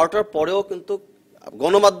 12টার পরেও কিন্তু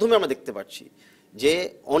গণমাধ্যমে আমরা দেখতে পাচ্ছি যে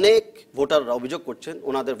অনেক ভোটাররা অভিযোগ করছেন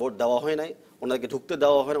ওনাদের ভোট দেওয়া হয় নাই, ওনাদেরকে ঢুকতে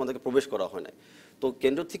দেওয়া হয় না, ওনাদেরকে প্রবেশ করা হয় নাই। তো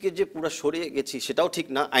কেন্দ্র থেকে যে পুরো সরিয়ে গেছি সেটাও ঠিক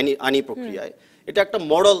না আইনি প্রক্রিয়ায়। এটা একটা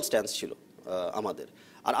মরাল স্ট্যান্স ছিল আমাদের।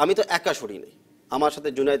 আর আমি তো একা সরি নাই, আমার সাথে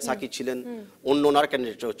জুনায়েদ সাকি ছিলেন, অন্য ওনার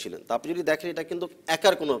ক্যান্ডিডেটও ছিলেন। তা আপনি যদি দেখেন এটা কিন্তু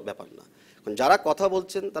একার কোনো ব্যাপার না। যারা কথা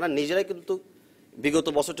বলছেন তারা নিজেরাই কিন্তু বিগত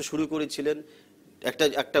বছরটা শুরু করেছিলেন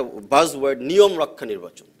একটা বাজ ওয়ার্ড, নিয়ম রক্ষা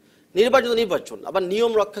নির্বাচন, নির্বাচন আবার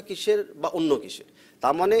নিয়ম রক্ষা কিসের বা অন্য কিসের।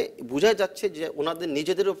 তার মানে বোঝা যাচ্ছে যে ওনাদের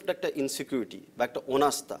নিজেদের উপর একটা ইনসিকিউরিটি বা একটা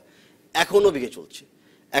অনাস্থা এখনো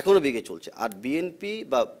বিগে চলছে। আর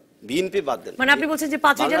বিএনপি বাদ দেন, মানে আপনি বলছেন যে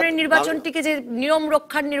 5 জানুয়ারির নির্বাচনটিকে যে নিয়ম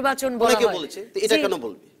রক্ষার নির্বাচন বলা হয়, বলেছে এটা কেন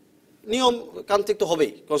বলবে? নিয়ম কান্ত্রিক তো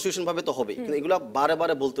হবেই, কনস্টিটিউশন ভাবে তো হবেই, কিন্তু এগুলা বারে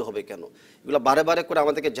বারে বলতে হবে কেন? এগুলা বারে বারে করে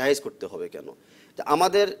আমাদেরকে জায়েজ করতে হবে কেন?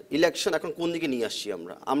 আমাদের ইলেকশন এখন কোন দিকে নিয়ে আসছি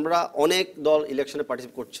আমরা অনেক দল ইলেকশনে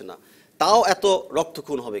পার্টিসিপেট করছে না, তাও এত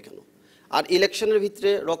রক্তখুন হবে কেন? আর ইলেকশনের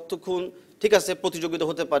ভিতরে রক্তখুন ঠিক আছে, প্রতিযোগিতা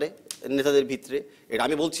হতে পারে নেতাদের ভিতরে, এটা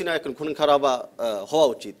আমি বলছি না এখন খুন খারাপ হওয়া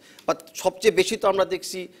উচিত, বাট সবচেয়ে বেশি তো আমরা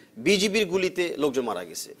দেখছি বিজিবির গুলিতে লোকজন মারা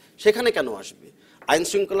গেছে, সেখানে কেন আসবে? আইন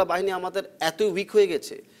শৃঙ্খলা বাহিনী আমাদের এত উইক হয়ে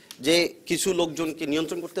গেছে যে কিছু লোকজনকে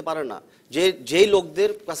নিয়ন্ত্রণ করতে পারে না, যেই লোকদের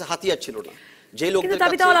কাছে হাতিয়ার ছিল না,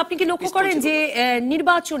 আপনি কি লক্ষ্য করেন যে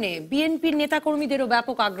নির্বাচনে বিএনপির নেতাকর্মীদেরও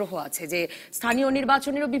ব্যাপক আগ্রহ আছে, যে স্থানীয়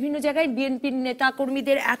নির্বাচনেরও বিভিন্ন জায়গায় বিএনপির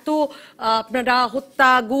নেতাকর্মীদের এত আপনারা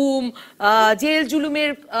হত্যা, গুম, জেল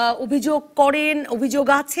জুলুমের অভিযোগ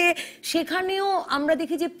আছে, সেখানেও আমরা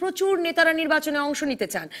দেখি যে প্রচুর নেতারা নির্বাচনে অংশ নিতে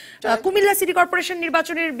চান। কুমিল্লা সিটি কর্পোরেশন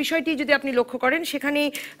নির্বাচনের বিষয়টি যদি আপনি লক্ষ্য করেন, সেখানে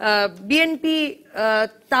বিএনপি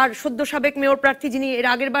তার সদ্য সাবেক মেয়র প্রার্থী যিনি এর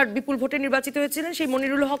আগের বার বিপুল ভোটে নির্বাচিত হয়েছিলেন সেই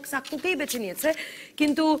মনিরুল হক সাক্কুকেই বেছে নিয়েছে,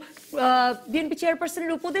 কিন্তু বিএনপি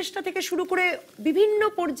চেয়ারপারসনের উপদেষ্টা থেকে শুরু করে বিভিন্ন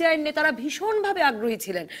পর্যায়ের নেতারা ভীষণভাবে আগ্রহী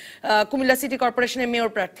ছিলেন কুমিল্লা সিটি কর্পোরেশনের মেয়র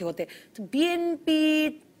প্রার্থী হতে। তো বিএনপি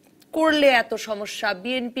করলে এত সমস্যা,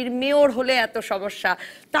 বিএনপির মেয়র হলে এত সমস্যা,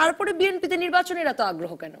 তারপরে বিএনপিতে নির্বাচনের এত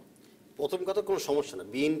আগ্রহ কেন? প্রথম কথা কোনো সমস্যা না,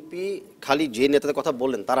 বিএনপি খালি যে নেতাদের কথা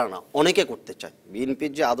বললেন তারা না, অনেকে করতে চায়।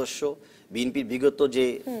 বিএনপির যে আদর্শ, বিএনপির বিগত যে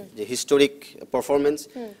হিস্টোরিক পারফরমেন্স,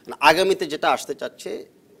 আগামীতে যেটা আসতে চাচ্ছে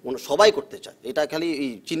সবাই করতে চায়। এটা খালি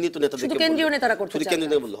চিহ্নিত নেতাদেরকে, কেন্দ্রীয় নেতারা করতে চায়,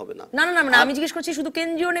 কেন্দ্রীয় নেতা বললে হবে না। না, আমি জিজ্ঞেস করছি শুধু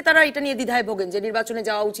কেন্দ্রীয় নেতারা এটা নিয়ে দ্বিধায় ভোগেন যে নির্বাচনে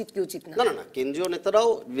যাওয়া উচিত কি উচিত না? না,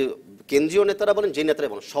 কেন্দ্রীয় নেতারা বলেন, যে নেতারা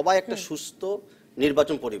বলেন, সবাই একটা সুস্থ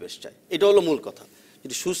নির্বাচন পরিবেশ চায়, এটা হলো মূল কথা।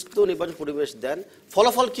 যদি সুস্থ নির্বাচন পরিবেশ দেন,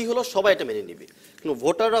 ফলাফল কি হলো সবাই এটা মেনে নিবে, কিন্তু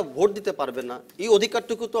ভোটাররা ভোট দিতে পারবে না, এই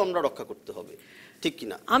অধিকারটুকু তো আমরা রক্ষা করতে হবে, ঠিক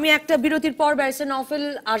কিনা? আমি একটা বিরতির পর ব্যারিস্টার নওফেল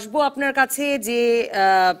আসবো আপনার কাছে, যে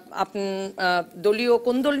দলীয়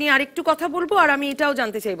কোন দল নিয়ে আরেকটু কথা বলবো, আর আমি এটাও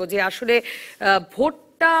জানতে চাইবো যে আসলে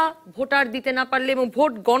ভোটার দিতে না পারলে এবং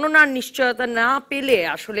ভোট গণনার নিশ্চয়তা না পেলে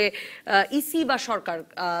আসলে ইসি বা সরকার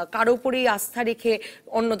কারো উপরেই আস্থা রেখে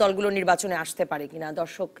অন্য দলগুলো নির্বাচনে আসতে পারে কিনা।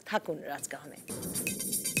 দর্শক থাকুন রাজকাহনে।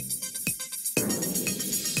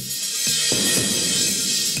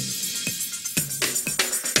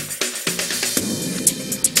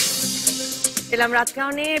 এলাম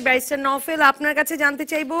রাজকাহনে। ব্যারিস্টার নওফেল, আপনার কাছে জানতে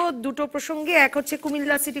চাইবো দুটো প্রসঙ্গে। এক হচ্ছে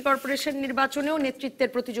কুমিল্লা সিটি কর্পোরেশন নির্বাচনেও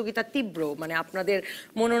নেতৃত্বের প্রতিযোগিতা তীব্র, মানে আপনাদের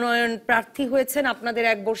মনোনয়ন প্রার্থী হয়েছেন আপনাদের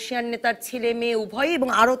এক বর্ষিয়ান নেতার ছেলে মেয়ে উভয়ই, এবং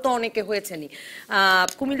আরো তো অনেকে হয়েছেনই।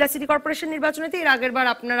 কুমিল্লা সিটি কর্পোরেশন নির্বাচনেতে এর আগের বার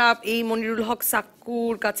আপনারা এই মনিরুল হক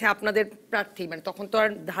সাক্কুর কাছে আপনাদের প্রার্থী, মানে তখন তো আর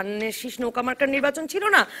ধানের শীষ নৌকা মার্কার নির্বাচন ছিল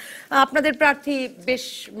না, আপনাদের প্রার্থী বেশ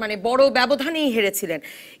মানে বড় ব্যবধানেই হেরেছিলেন।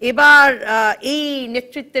 এবার এই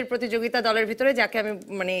নেতৃত্বের প্রতিযোগিতা দলের ভিতরে ভেতরে যাকে আমি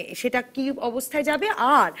মানে সেটা কি অবস্থায় যাবে,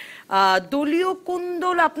 আর দলীয়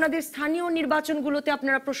কোন্দল আপনাদের স্থানীয় নির্বাচনগুলোতে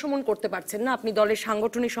আপনারা প্রশমন করতে পারছেন না। আপনি দলের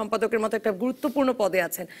সাংগঠনিক সম্পাদকের মতো একটা গুরুত্বপূর্ণ পদে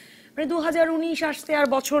আছেন, মানে 2019 আসতে আর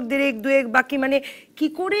বছর দেড়েক দুয়েক বাকি, মানে কি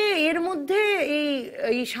করে এর মধ্যে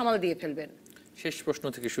এই সামাল দিয়ে ফেলবেন? শেষ প্রশ্ন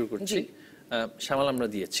থেকে শুরু করছি। সামাল আমরা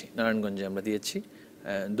দিয়েছি, নারায়ণগঞ্জে আমরা দিয়েছি।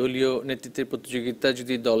 দলীয় নেতৃত্বের প্রতিযোগিতা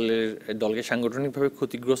যদি দলকে সাংগঠনিকভাবে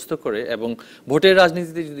ক্ষতিগ্রস্ত করে এবং ভোটের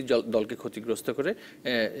রাজনীতিতে যদি দলকে ক্ষতিগ্রস্ত করে,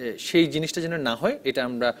 সেই জিনিসটা যেন না হয়, এটা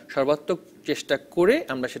আমরা সর্বাত্মক চেষ্টা করে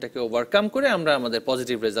আমরা সেটাকে ওভারকাম করে আমরা আমাদের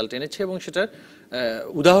পজিটিভ রেজাল্ট এনেছি। এবং সেটার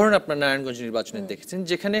উদাহরণ আপনার নারায়ণগঞ্জ নির্বাচনে দেখেছেন,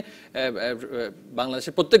 যেখানে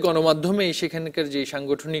বাংলাদেশের প্রত্যেক গণমাধ্যমেই সেখানকার যে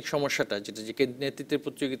সাংগঠনিক সমস্যাটা, যেটা যে নেতৃত্বের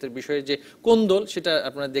প্রতিযোগিতার বিষয়ে যে কোন্দল, সেটা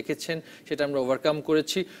আপনারা দেখেছেন, সেটা আমরা ওভারকাম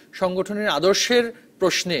করেছি। সংগঠনের আদর্শের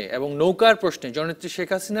প্রশ্নে এবং নৌকার প্রশ্নে, জননেত্রী শেখ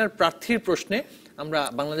হাসিনার প্রার্থীর প্রশ্নে আমরা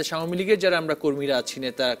বাংলাদেশ আওয়ামী লীগের যারা আমরা কর্মীরা আছি,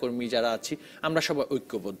 নেতা কর্মী যারা আছি, আমরা সবাই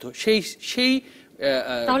ঐক্যবদ্ধ। সেই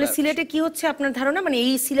তাহলে সিলেটে কি হচ্ছে আপনার ধারণা? মানে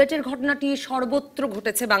এই সিলেটের ঘটনাটি সর্বত্র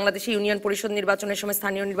ঘটেছে বাংলাদেশে ইউনিয়ন পরিষদ নির্বাচনের সময়,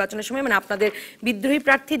 স্থানীয় নির্বাচনের সময়, মানে আপনাদের বিদ্রোহী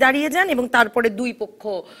প্রার্থী দাঁড়িয়ে যান এবং তারপরে দুই পক্ষ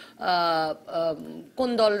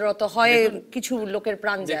কোন্দলরত হয়, কিছু লোকের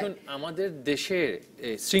প্রাণ যায়। দেখুন, আমাদের দেশের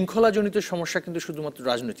শৃঙ্খলাজনিত সমস্যা কিন্তু শুধুমাত্র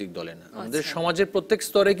রাজনৈতিক দলে না, আমাদের সমাজের প্রত্যেক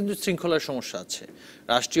স্তরে কিন্তু শৃঙ্খলার সমস্যা আছে।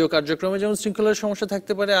 রাষ্ট্রীয় কার্যক্রমে যেমন শৃঙ্খলার সমস্যা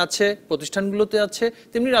থাকতে পারে, আছে প্রতিষ্ঠানগুলোতে আছে,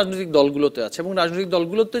 তেমনি রাজনৈতিক দলগুলোতে আছে। এবং রাজনৈতিক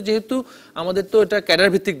দলগুলোতে যেহেতু আমাদের তো এটা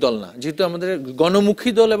ক্যাডার ভিত্তিক দল না, যেহেতু আমাদের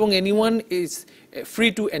গণমুখী দল এবং anyone is free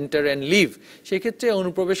to enter and leave, সেক্ষেত্রে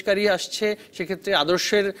অনুপ্রবেশকারী আসছে, সেক্ষেত্রে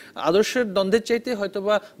আদর্শের দ্বন্দ্বের চাইতে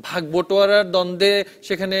হয়তোবা ভাগ বটোয়ারার দ্বন্দ্বে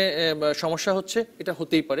সেখানে সমস্যা হচ্ছে, এটা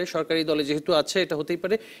হতেই পারে। সরকারি দলে যেহেতু আছে, এটা হতেই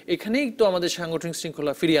পারে। এখানেই তো আমাদের সাংগঠনিক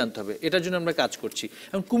শৃঙ্খলা ফিরিয়ে আনতে হবে, এটার জন্য আমরা কাজ করছি।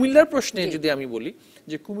 এবং কুমিল্লার প্রশ্নে যদি আমি বলি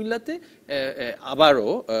যে কুমিল্লাতে আবারও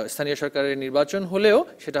স্থানীয় সরকারের নির্বাচন হলেও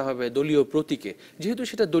সেটা হবে দলীয় প্রতীকে। যেহেতু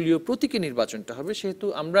সেটা দলীয় প্রতীকে নির্বাচনটা হবে, সেহেতু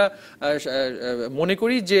আমরা মনে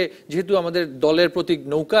করি যে যেহেতু আমাদের দলের প্রতীক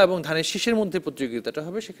নৌকা এবং ধানের শীষের মধ্যে প্রতিযোগিতাটা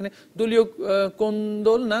হবে, সেখানে দলীয়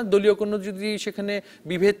কোন্দল না, দলীয় কোনো যদি সেখানে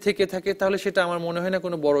বিভেদ থেকে থাকে, তাহলে সেটা আমার মনে হয় না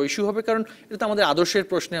কোনো বড় ইস্যু হবে, কারণ এটা তো আমাদের আদর্শের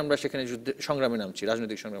প্রশ্নে আমরা সেখানে সংগ্রামে নামছি,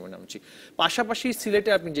 রাজনৈতিক সংগ্রামে নামছি। পাশাপাশি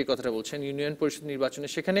সিলেটে আপনি যে কথাটা বলছেন ইউনিয়ন পরিষদ নির্বাচনে,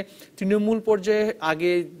 সেখানে তৃণমূল পর্যায়ে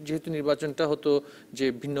আগে যেহেতু নির্বাচনটা হতো যে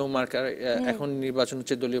ভিন্ন মার্কার, এখন নির্বাচন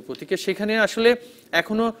হচ্ছে দলীয় প্রতীকে, সেখানে আসলে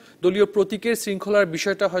এখনো দলীয় প্রতীকের শৃঙ্খলার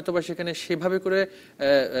বিষয়টা হয়তোবা সেখানে সেভাবে করে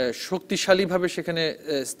শক্তিশালীভাবে সেখানে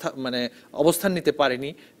মানে অবস্থান নিতে পারেনি।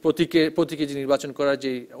 প্রতীকে যে নির্বাচন করার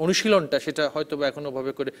যে অনুশীলনটা, সেটা হয়তোবা এখনো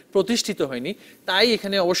ভাবে করে প্রতিষ্ঠিত হয়নি। তাই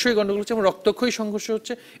এখানে অবশ্যই গন্ডগোল হচ্ছে এবং রক্তক্ষয়ী সংঘর্ষ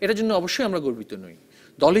হচ্ছে। এটার জন্য অবশ্যই আমরা গর্বিত নই,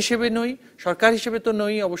 দল হিসেবে নই, সরকার হিসেবে তো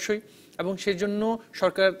নই অবশ্যই। এবং সেই জন্য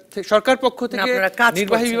সরকার পক্ষ থেকে,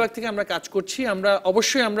 নির্বাহী বিভাগ থেকে আমরা কাজ করছি। আমরা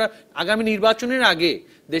অবশ্যই আমরা আগামী নির্বাচনের আগে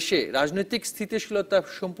দেশে রাজনৈতিক স্থিতিশীলতা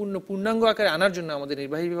সম্পূর্ণ পূর্ণাঙ্গ আকারে আনার জন্য আমাদের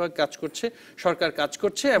নির্বাহী বিভাগ কাজ করছে, সরকার কাজ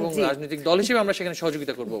করছে, এবং রাজনৈতিক দল হিসেবে আমরা সেখানে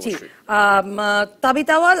সহযোগিতা করব অবশ্যই। তাবিত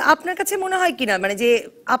আওয়াল, আপনার কাছে মনে হয় কিনা, মানে যে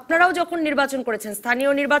আপনারাও যখন নির্বাচন করেছেন,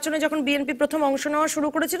 স্থানীয় নির্বাচনে যখন বিএনপি প্রথম অংশ নেওয়া শুরু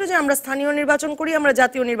করেছিল যে আমরা স্থানীয় নির্বাচন করি, আমরা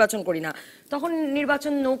জাতীয় নির্বাচন করি না, তখন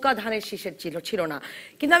নির্বাচন নৌকা ধানের শীষের ছিল না।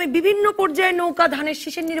 কিন্তু আমি বিভিন্ন পর্যায়ে নৌকা ধানের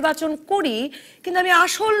শীষের নির্বাচন করি, কিন্তু আমি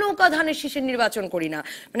আসল নৌকা ধানের শীষের নির্বাচন করি না।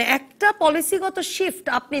 মানে একটা পলিসিগত শিফট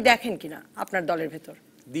আপনি দেখেন কিনা আপনার দলের ভেতর?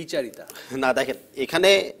 দ্বিচারিতা না, দেখেন এখানে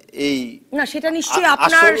এই না, সেটা নিশ্চয়ই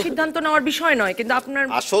আপনার সিদ্ধান্ত নেওয়ার বিষয় নয়, কিন্তু আপনার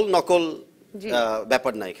আসল নকল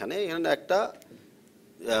ব্যাপার না। এখানে একটা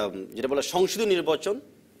যেটা বলে সংসদীয় নির্বাচন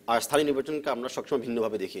আর স্থানীয় নির্বাচনকে আমরা সবসময়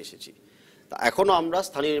ভিন্নভাবে দেখে এসেছি। তা এখনো আমরা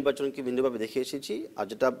স্থানীয় নির্বাচনকে ভিন্নভাবে দেখে এসেছি। আর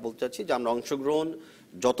যেটা বলতে চাচ্ছি যে আমরা অংশগ্রহণ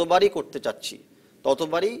যতবারই করতে চাচ্ছি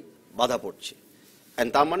ততবারই বাধা পড়ছে।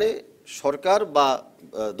 তার মানে সরকার বা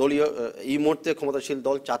দলীয় এই মুহূর্তে ক্ষমতাশীল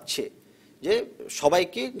দল চাচ্ছে যে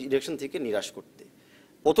সবাইকে ইলেকশন থেকে নিরাশ করতে।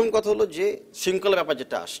 প্রথম কথা হলো যে শৃঙ্খলা ব্যাপার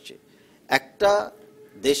যেটা আসছে, একটা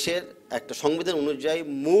দেশের একটা সংবিধান অনুযায়ী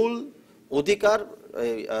মূল অধিকার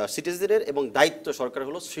সিটিজেনের এবং দায়িত্ব সরকার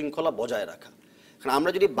হলো শৃঙ্খলা বজায় রাখা। কারণ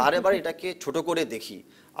আমরা যদি বারে বারে এটাকে ছোট করে দেখি,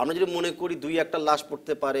 আমরা যদি মনে করি দুই একটা লাশ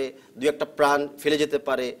পড়তে পারে, দুই একটা প্রাণ ফেলে যেতে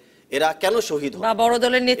পারে, এরা কেন শহীদ হয়, বড়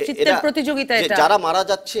দলের নেতৃত্বের প্রতিযোগিতা, যারা মারা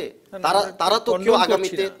যাচ্ছে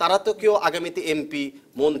তারা তো কেউ আগামীতে এমপি,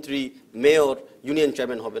 মন্ত্রী, মেয়র, ইউনিয়ন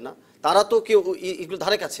চেয়ারম্যান হবে না, তারা তো কেউ এগুলো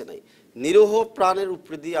ধারে কাছে নাই। নিরীহ প্রাণের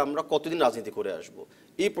উপরে দিয়ে আমরা কতদিন রাজনীতি করে আসব?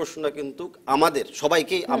 এই প্রশ্নটা কিন্তু আমাদের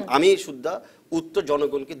সবাইকেই, আমি সুদ্ধা উত্তর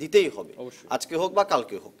জনগণকে দিতেই হবে, আজকে হোক বা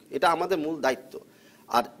কালকে হোক। এটা আমাদের মূল দায়িত্ব।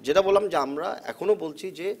 আর যেটা বললাম যে আমরা এখনো বলছি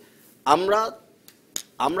যে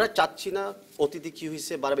আমরা চাচ্ছি না অতীতে কি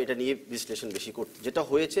হয়েছে বারবার এটা নিয়ে বিশ্লেষণ বেশি করতে। যেটা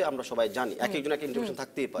হয়েছে আমরা সবাই জানি, এক একজন এক ইন্টারভিউশন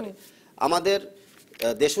থাকতেই পারে। আমাদের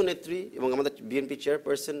দেশনেত্রী এবং আমাদের বিএনপি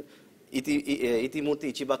চেয়ারপারসন ইতিমধ্যে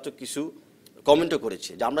ইতিবাচক কিছু কমেন্টও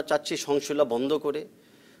করেছে যে আমরা চাচ্ছি সহিংসতা বন্ধ করে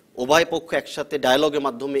উভয় পক্ষ একসাথে ডায়ালগের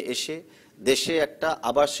মাধ্যমে এসে দেশে একটা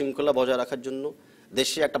আবার শৃঙ্খলা বজায় রাখার জন্য,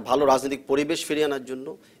 দেশে একটা ভালো রাজনৈতিক পরিবেশ ফিরিয়ে আনার জন্য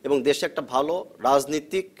এবং দেশে একটা ভালো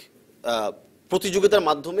রাজনৈতিক প্রতিযোগিতার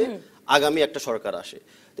মাধ্যমে আগামী একটা সরকার আসে।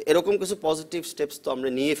 তো এরকম কিছু পজিটিভ স্টেপস তো আমরা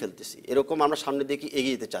নিয়ে ফেলতেছি, এরকম আমরা সামনের দিকে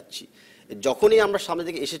এগিয়ে যেতে চাচ্ছি। যখনই আমরা সামনের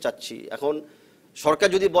দিকে এসে চাচ্ছি, এখন সরকার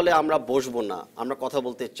যদি বলে আমরা বসবো না, আমরা কথা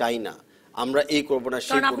বলতে চাই না, আমরা এই করবো না,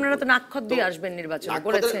 কারণ আপনারা তো নাকখত দিয়ে আসবেন নির্বাচনে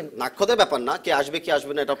বলেছেন। নাকখতের ব্যাপার না, কে আসবে কি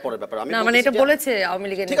আসবে না এটা পরের ব্যাপার। আমি মানে এটা বলেছে আওয়ামী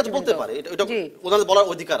লীগের, ঠিক আছে বলতে পারে, এটা ওনাদের বলার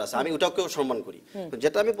অধিকার আছে, আমি ওটাকেও সম্মান করি।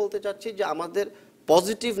 যেটা আমি বলতে চাচ্ছি যে আমাদের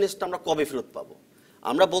পজিটিভনেসটা আমরা কবে ফেরত পাবো?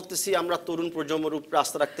 আমরা বলতেছি আমরা তরুণ প্রজন্মের উপরে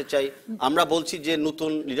আস্থা রাখতে চাই, আমরা বলছি যে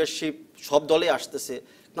নতুন লিডারশিপ সব দলে আসতেছে,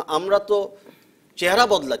 না আমরা তো চেহারা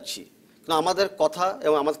বদলাচ্ছি, না আমাদের কথা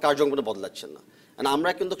এবং আমাদের কার্যক্রম বদলাচ্ছে না। আমরা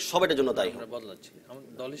কিন্তু সবাইটার জন্য দায়ী বদলাচ্ছি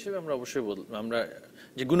দল হিসেবে। আমরা অবশ্যই আমরা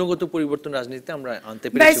যে গুণগত পরিবর্তন রাজনীতিতে আমরা আনতে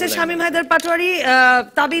পেরেছি। ব্যারিস্টার শামীম হায়দার পাটোয়ারি,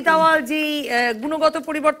 তাবিথ আওয়াল যে গুণগত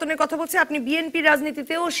পরিবর্তনের কথা বলছে, আপনি বিএনপি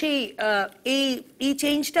রাজনীতিতেও সেই এই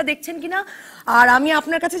চেঞ্জটা দেখছেন কিনা? আর আমি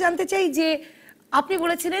আপনার কাছে জানতে চাই যে আপনি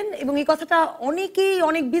বলেছিলেন, এবং এই কথাটা অনেকেই,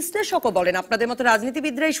 অনেক বিশ্লেষকও বলেন, আপনাদের মতো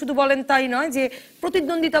রাজনীতিবিদরাই শুধু বলেন তাই নয়, যে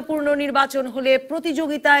প্রতিদ্বন্দ্বিতাপূর্ণ নির্বাচন হলে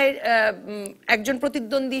প্রতিযোগিতায় একজন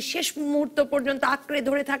প্রতিদ্বন্দ্বী শেষ মুহূর্ত পর্যন্ত আঁকড়ে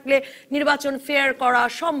ধরে থাকলে নির্বাচন ফেয়ার করা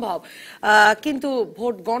সম্ভব, কিন্তু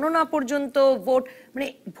ভোট গণনা পর্যন্ত মানে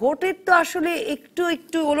ভোটের তো আসলে একটু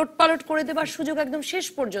একটু ওলটপালট করে দেবার সুযোগ একদম শেষ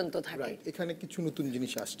পর্যন্ত থাকে। এখানে কিছু নতুন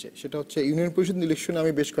জিনিস আসছে, সেটা হচ্ছে ইউনিয়ন পরিষদ ইলেকশনে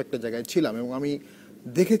আমি বেশ কয়েকটা জায়গায় ছিলাম এবং আমি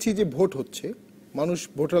দেখেছি যে ভোট হচ্ছে, মানুষ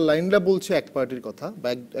ভোটার লাইনটা বলছে এক পার্টির কথা বা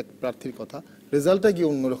এক প্রার্থীর কথা, রেজাল্টটা গিয়ে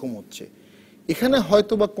অন্যরকম হচ্ছে। এখানে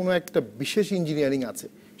হয়তো বা কোনো একটা বিশেষ ইঞ্জিনিয়ারিং আছে,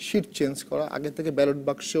 শিট চেঞ্জ করা, আগে থেকে ব্যালট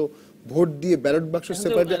বাক্স ভোট দিয়ে ব্যালট বাক্স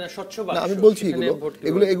সেপারেট, আমি বলছি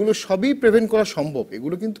এগুলো সবই প্রিভেন্ট করা সম্ভব,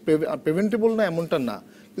 এগুলো কিন্তু প্রিভেন্টেবল না এমনটা না,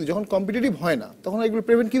 কিন্তু যখন কম্পিটিটিভ হয় না তখন এগুলো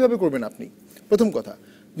প্রিভেন্ট কিভাবে করবেন আপনি, প্রথম কথা।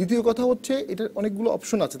 দ্বিতীয় কথা হচ্ছে এটার অনেকগুলো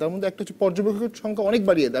অপশন আছে, তার মধ্যে একটা হচ্ছে পর্যবেক্ষকের সংখ্যা অনেক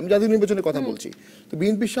বাড়িয়ে দেয়। আমি জাতীয় নির্বাচনের কথা বলছি, তো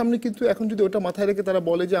বিএনপির সামনে কিন্তু এখন যদি ওটা মাথায় রেখে তারা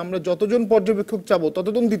বলে যে আমরা যতজন পর্যবেক্ষক চাবো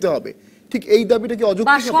ততজন দিতে হবে, ঠিক এই দাবিটা কি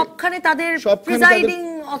অযৌক্তিক হবে? সবখানে তাদের প্রিসাইডিং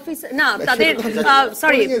অফিসার না, তাদের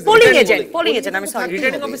সরি পোলিং এজেন্ট আমি সরি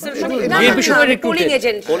রিটার্নিং অফিসার বিএনপি সবাই polling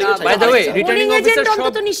agent, by the way returning officer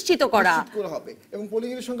অন্তত নিশ্চিত করা হবে এবং পোলিং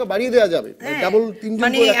এর সংখ্যা বাড়িয়ে দেওয়া যাবে, ডাবল 3 জন,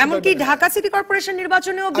 মানে এমনকি ঢাকা সিটি কর্পোরেশন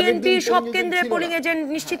নির্বাচনেও বিএনপি সব কেন্দ্রে পোলিং এজেন্ট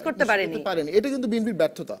নিশ্চিত করতে পারেনি। এটা কিন্তু বিএনপির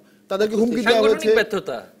ব্যর্থতা, তাদেরকে হুমকি দেওয়া হয়েছে।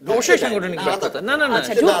 ব্যর্থতা অবশ্যই সাংগঠনিক ব্যর্থতা, না না না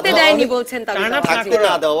ঢুকতে দেয়নি বলছেন, তাহলে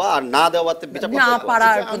না দেওয়া আর না দেওয়াতে বিচার না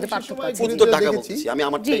পারার মধ্যে পার্থক্য আছে। উত্তর ঢাকা বলছি আমি,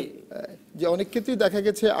 আমারটাই যে অনেক ক্ষেত্রেই দেখা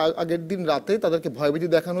গেছে আগের দিন রাতে তাদেরকে ভয়ভীতি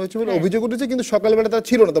দেখানো হয়েছে বলে অভিযোগ উঠেছে, কিন্তু সকালবেলা তারা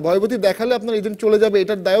ছিল না, তো ভয়ভীতি দেখালে আপনার এজেন্ট চলে যাবে,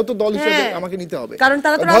 এটার দায়ও তো দল হিসেবে আমাকে নিতে হবে, কারণ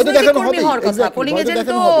তারা তো রাজনৈতিক কর্মী হওয়ার কথা, পোলিং এজেন্ট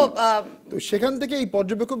তো সেখান থেকে এই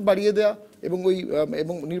পর্যবেক্ষক বাড়িয়ে দেয়া এবং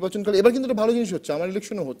এবং নির্বাচনকালে এবার কিন্তু একটা ভালো জিনিস হচ্ছে, আমার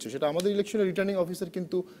ইলেকশনও হচ্ছে, সেটা আমাদের ইলেকশনের রিটার্নিং অফিসার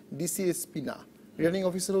কিন্তু ডিসিএসপি না, রিটার্নিং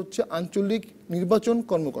অফিসার হচ্ছে আঞ্চলিক নির্বাচন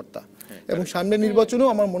কর্মকর্তা, এবং সামনের নির্বাচনেও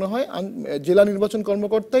আমার মনে হয় জেলা নির্বাচন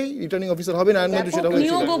কর্মকর্তাই রিটার্নিং অফিসার হবে, নারায়ণগঞ্জে সেটা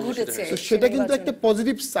হয়েছে, তো সেটা কিন্তু একটা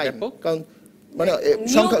পজিটিভ সাইন, কারণ মানে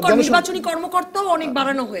নির্বাচনী কর্মকর্তাও অনেক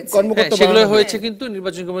বাড়ানো হয়েছে, সেগুলো হয়েছে, কিন্তু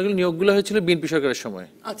নির্বাচনী কর্মকর্তাগুলো নিয়োগগুলো হয়েছিল বিএনপি সরকারের সময়।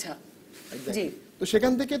 আচ্ছা জি, তো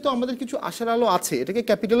সেখান থেকে তো আমাদের কিছু আশার আলো আছে, এটাকে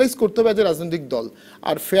ক্যাপিটালাইজ করতে হবে যে রাজনৈতিক দল।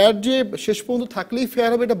 আর ফেয়ার যে শেষ পর্যন্ত থাকলেই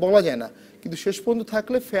ফেয়ার হবে এটা বলা যায় না, কিন্তু শেষ পর্যন্ত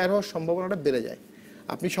থাকলে ফেয়ার হওয়ার সম্ভাবনাটা বেড়ে যায়।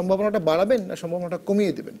 আপনি সম্ভাবনাটা বাড়াবেন না সম্ভাবনাটা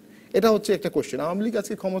কমিয়ে দেবেন, এটা হচ্ছে একটা কোশ্চেন। আওয়ামী লীগ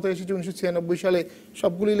আজকে ক্ষমতায় এসেছে 1996 সালে,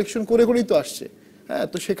 সবগুলো ইলেকশন করেই তো আসছে, হ্যাঁ,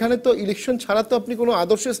 তো সেখানে তো ইলেকশন ছাড়া তো আপনি কোনো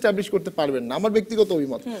আদর্শ এস্টাবলিশ করতে পারবেন না, আমার ব্যক্তিগত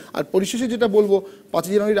অভিমত। আর পরিশেষে যেটা বলবো, 5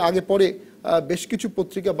 জানুয়ারির আগে পরে বেশ কিছু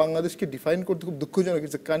পত্রিকা বাংলাদেশকে ডিফাইন করতে খুব দুঃখজনক,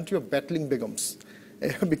 it's a country of ব্যাটলিং Begum's,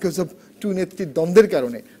 because of two নেত্রীর দ্বন্দ্বের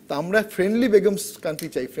কারণে। তো আমরা ফ্রেন্ডলি বেগমস কান্ট্রি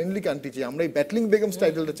চাই, ফ্রেন্ডলি কান্ট্রি চাই, আমরা এই ব্যাটলিং বেগমস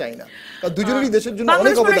টাইটেলটা চাই না, কারণ দুজনেরই দেশের জন্য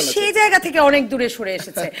অনেক অবদান আছে। সেই জায়গা থেকে অনেক দূরে সরে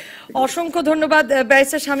এসেছে। অসংখ্য ধন্যবাদ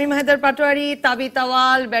ব্যারিস্টার শামীম হায়দার পাটোয়ারি, তাবিথ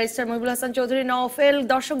আওয়াল, ব্যারিস্টার মহিবুল হাসান চৌধুরী নওফেল।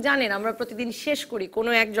 দর্শক জানেন আমরা প্রতিদিন শেষ করি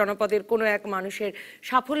কোনো এক জনপদের কোনো এক মানুষের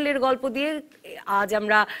সাফল্যের গল্প দিয়ে। আজ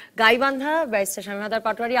আমরা গাইবান্ধা, ব্যারিস্টার শামীম হায়দার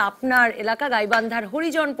পাটোয়ারি আপনার এলাকা গাইবান্ধার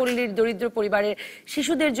হরিজন পল্লীর দরিদ্র পরিবারের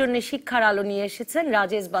শিশুদের জন্য শিক্ষার আলো নিয়ে এসেছেন।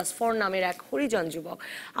 রাজেশ বাসফর নামের এক হরিজন যুবক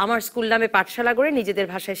আমার স্কুল নামে পাঠশালা করে নিজেদের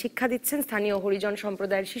ভাষায় শিক্ষা দিচ্ছেন স্থানীয় হরিজন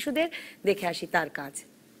সম্প্রদায়ের শিশুদের। দেখে আসি তার কাজ।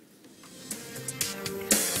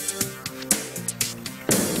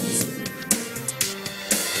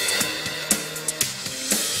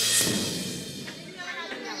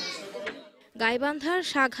 গাইবান্ধার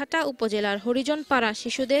সাঘাটা উপজেলার হরিজনপাড়া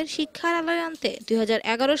শিশুদের শিক্ষার আলোয় আনতে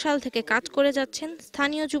 2011 সাল থেকে কাজ করে যাচ্ছেন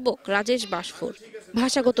স্থানীয় যুবক রাজেশ বাসফোর।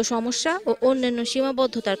 ভাষাগত সমস্যা ও অন্যান্য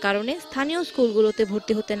সীমাবদ্ধতার কারণে স্থানীয় স্কুলগুলোতে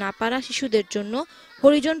ভর্তি হতে না পারা শিশুদের জন্য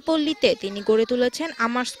হরিজনপল্লীতে তিনি গড়ে তুলেছেন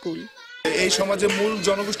আমার স্কুল। এই সমাজে মূল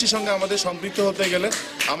জনগোষ্ঠীর সঙ্গে আমাদের সম্পৃক্ত হতে গেলে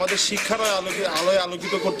আমাদের শিক্ষার আলোয়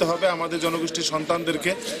আলোকিত করতে হবে আমাদের জনগোষ্ঠীর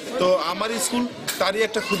সন্তানদেরকে। তো আমার স্কুল তারই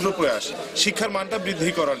একটা ক্ষুদ্র প্রয়াস, শিক্ষার মানটা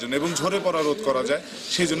বৃদ্ধি করার জন্য এবং ঝরে পড়া রোধ করা যায়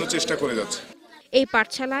সেই জন্য চেষ্টা করে যাচ্ছে। এই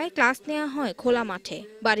পাঠশালায় ক্লাস নেওয়া হয় খোলা মাঠে,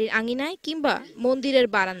 বাড়ির আঙিনায় কিংবা মন্দিরের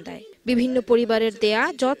বারান্দায়। বিভিন্ন পরিবারের দেয়া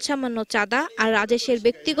যৎসামান্য চাঁদা আর রাজেশের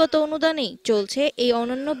ব্যক্তিগত অনুদানেই চলছে এই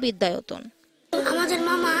অনন্য বিদ্যায়তন। আমাদের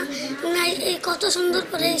মামা এই কত সুন্দর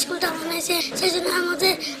করে স্কুলটা বানাইছে, সেই জন্য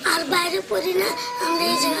আমাদের আর বাইরে পড়ি না, আমরা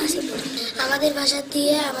এই জায়গায় আসি। আমাদের ভাষা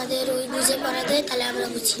দিয়ে আমাদের ওই বুঝে পড়া দেয়, তাহলে আমরা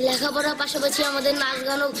বুঝি। লেখাপড়ার পাশাপাশি আমাদের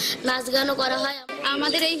নাচ গানও করা হয়।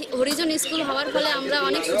 আমাদের এই হরিজন স্কুল হওয়ার ফলে আমরা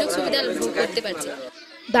অনেক সুযোগ সুবিধা ভোগ করতে পারছি।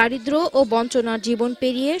 দারিদ্র্য ও বঞ্চনার জীবন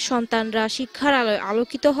পেরিয়ে সন্তানরা শিক্ষার আলোয়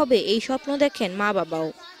আলোকিত হবে এই স্বপ্ন দেখেন মা বাবাও।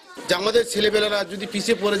 যে আমাদের ছেলেপেলেরা যদি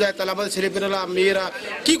পিছিয়ে পড়ে যায় তাহলে আমাদের ছেলেপেলেরা মেয়েরা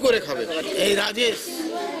কি করে খাবে। এই রাজেশ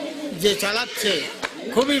যে চালাচ্ছে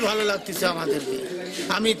খুবই ভালো লাগতেছে আমাদেরকে,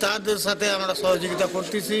 আমি তাদের সাথে আমরা সহযোগিতা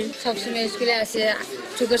করতেছি। সবসময় স্কুলে আসে,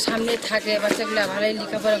 চোখের সামনে থাকে, বাচ্চাগুলো ভালোই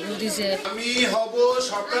লেখাপড়া করতেছে। আমি হব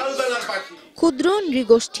সকালবেলার পাখি। ক্ষুদ্র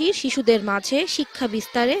নৃগোষ্ঠীর শিশুদের মাঝে শিক্ষা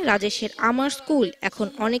বিস্তারে রাজেশের আমার স্কুল এখন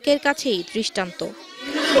অনেকের কাছেই দৃষ্টান্ত।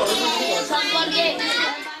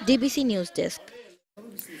 DBC news desk.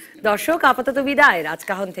 দর্শক, আপাতত বিদায়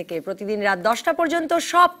রাজকাহন থেকে। প্রতিদিন রাত 10টা পর্যন্ত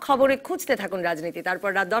সব খবরে খুঁজতে থাকুন রাজনীতি। তারপর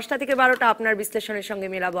রাত 10টা থেকে 12টা আপনার বিশ্লেষণের সঙ্গে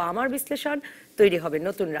মেলাবো আমার বিশ্লেষণ। তৈরি হবে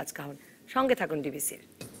নতুন রাজকাহন। সঙ্গে থাকুন ডিবিসির।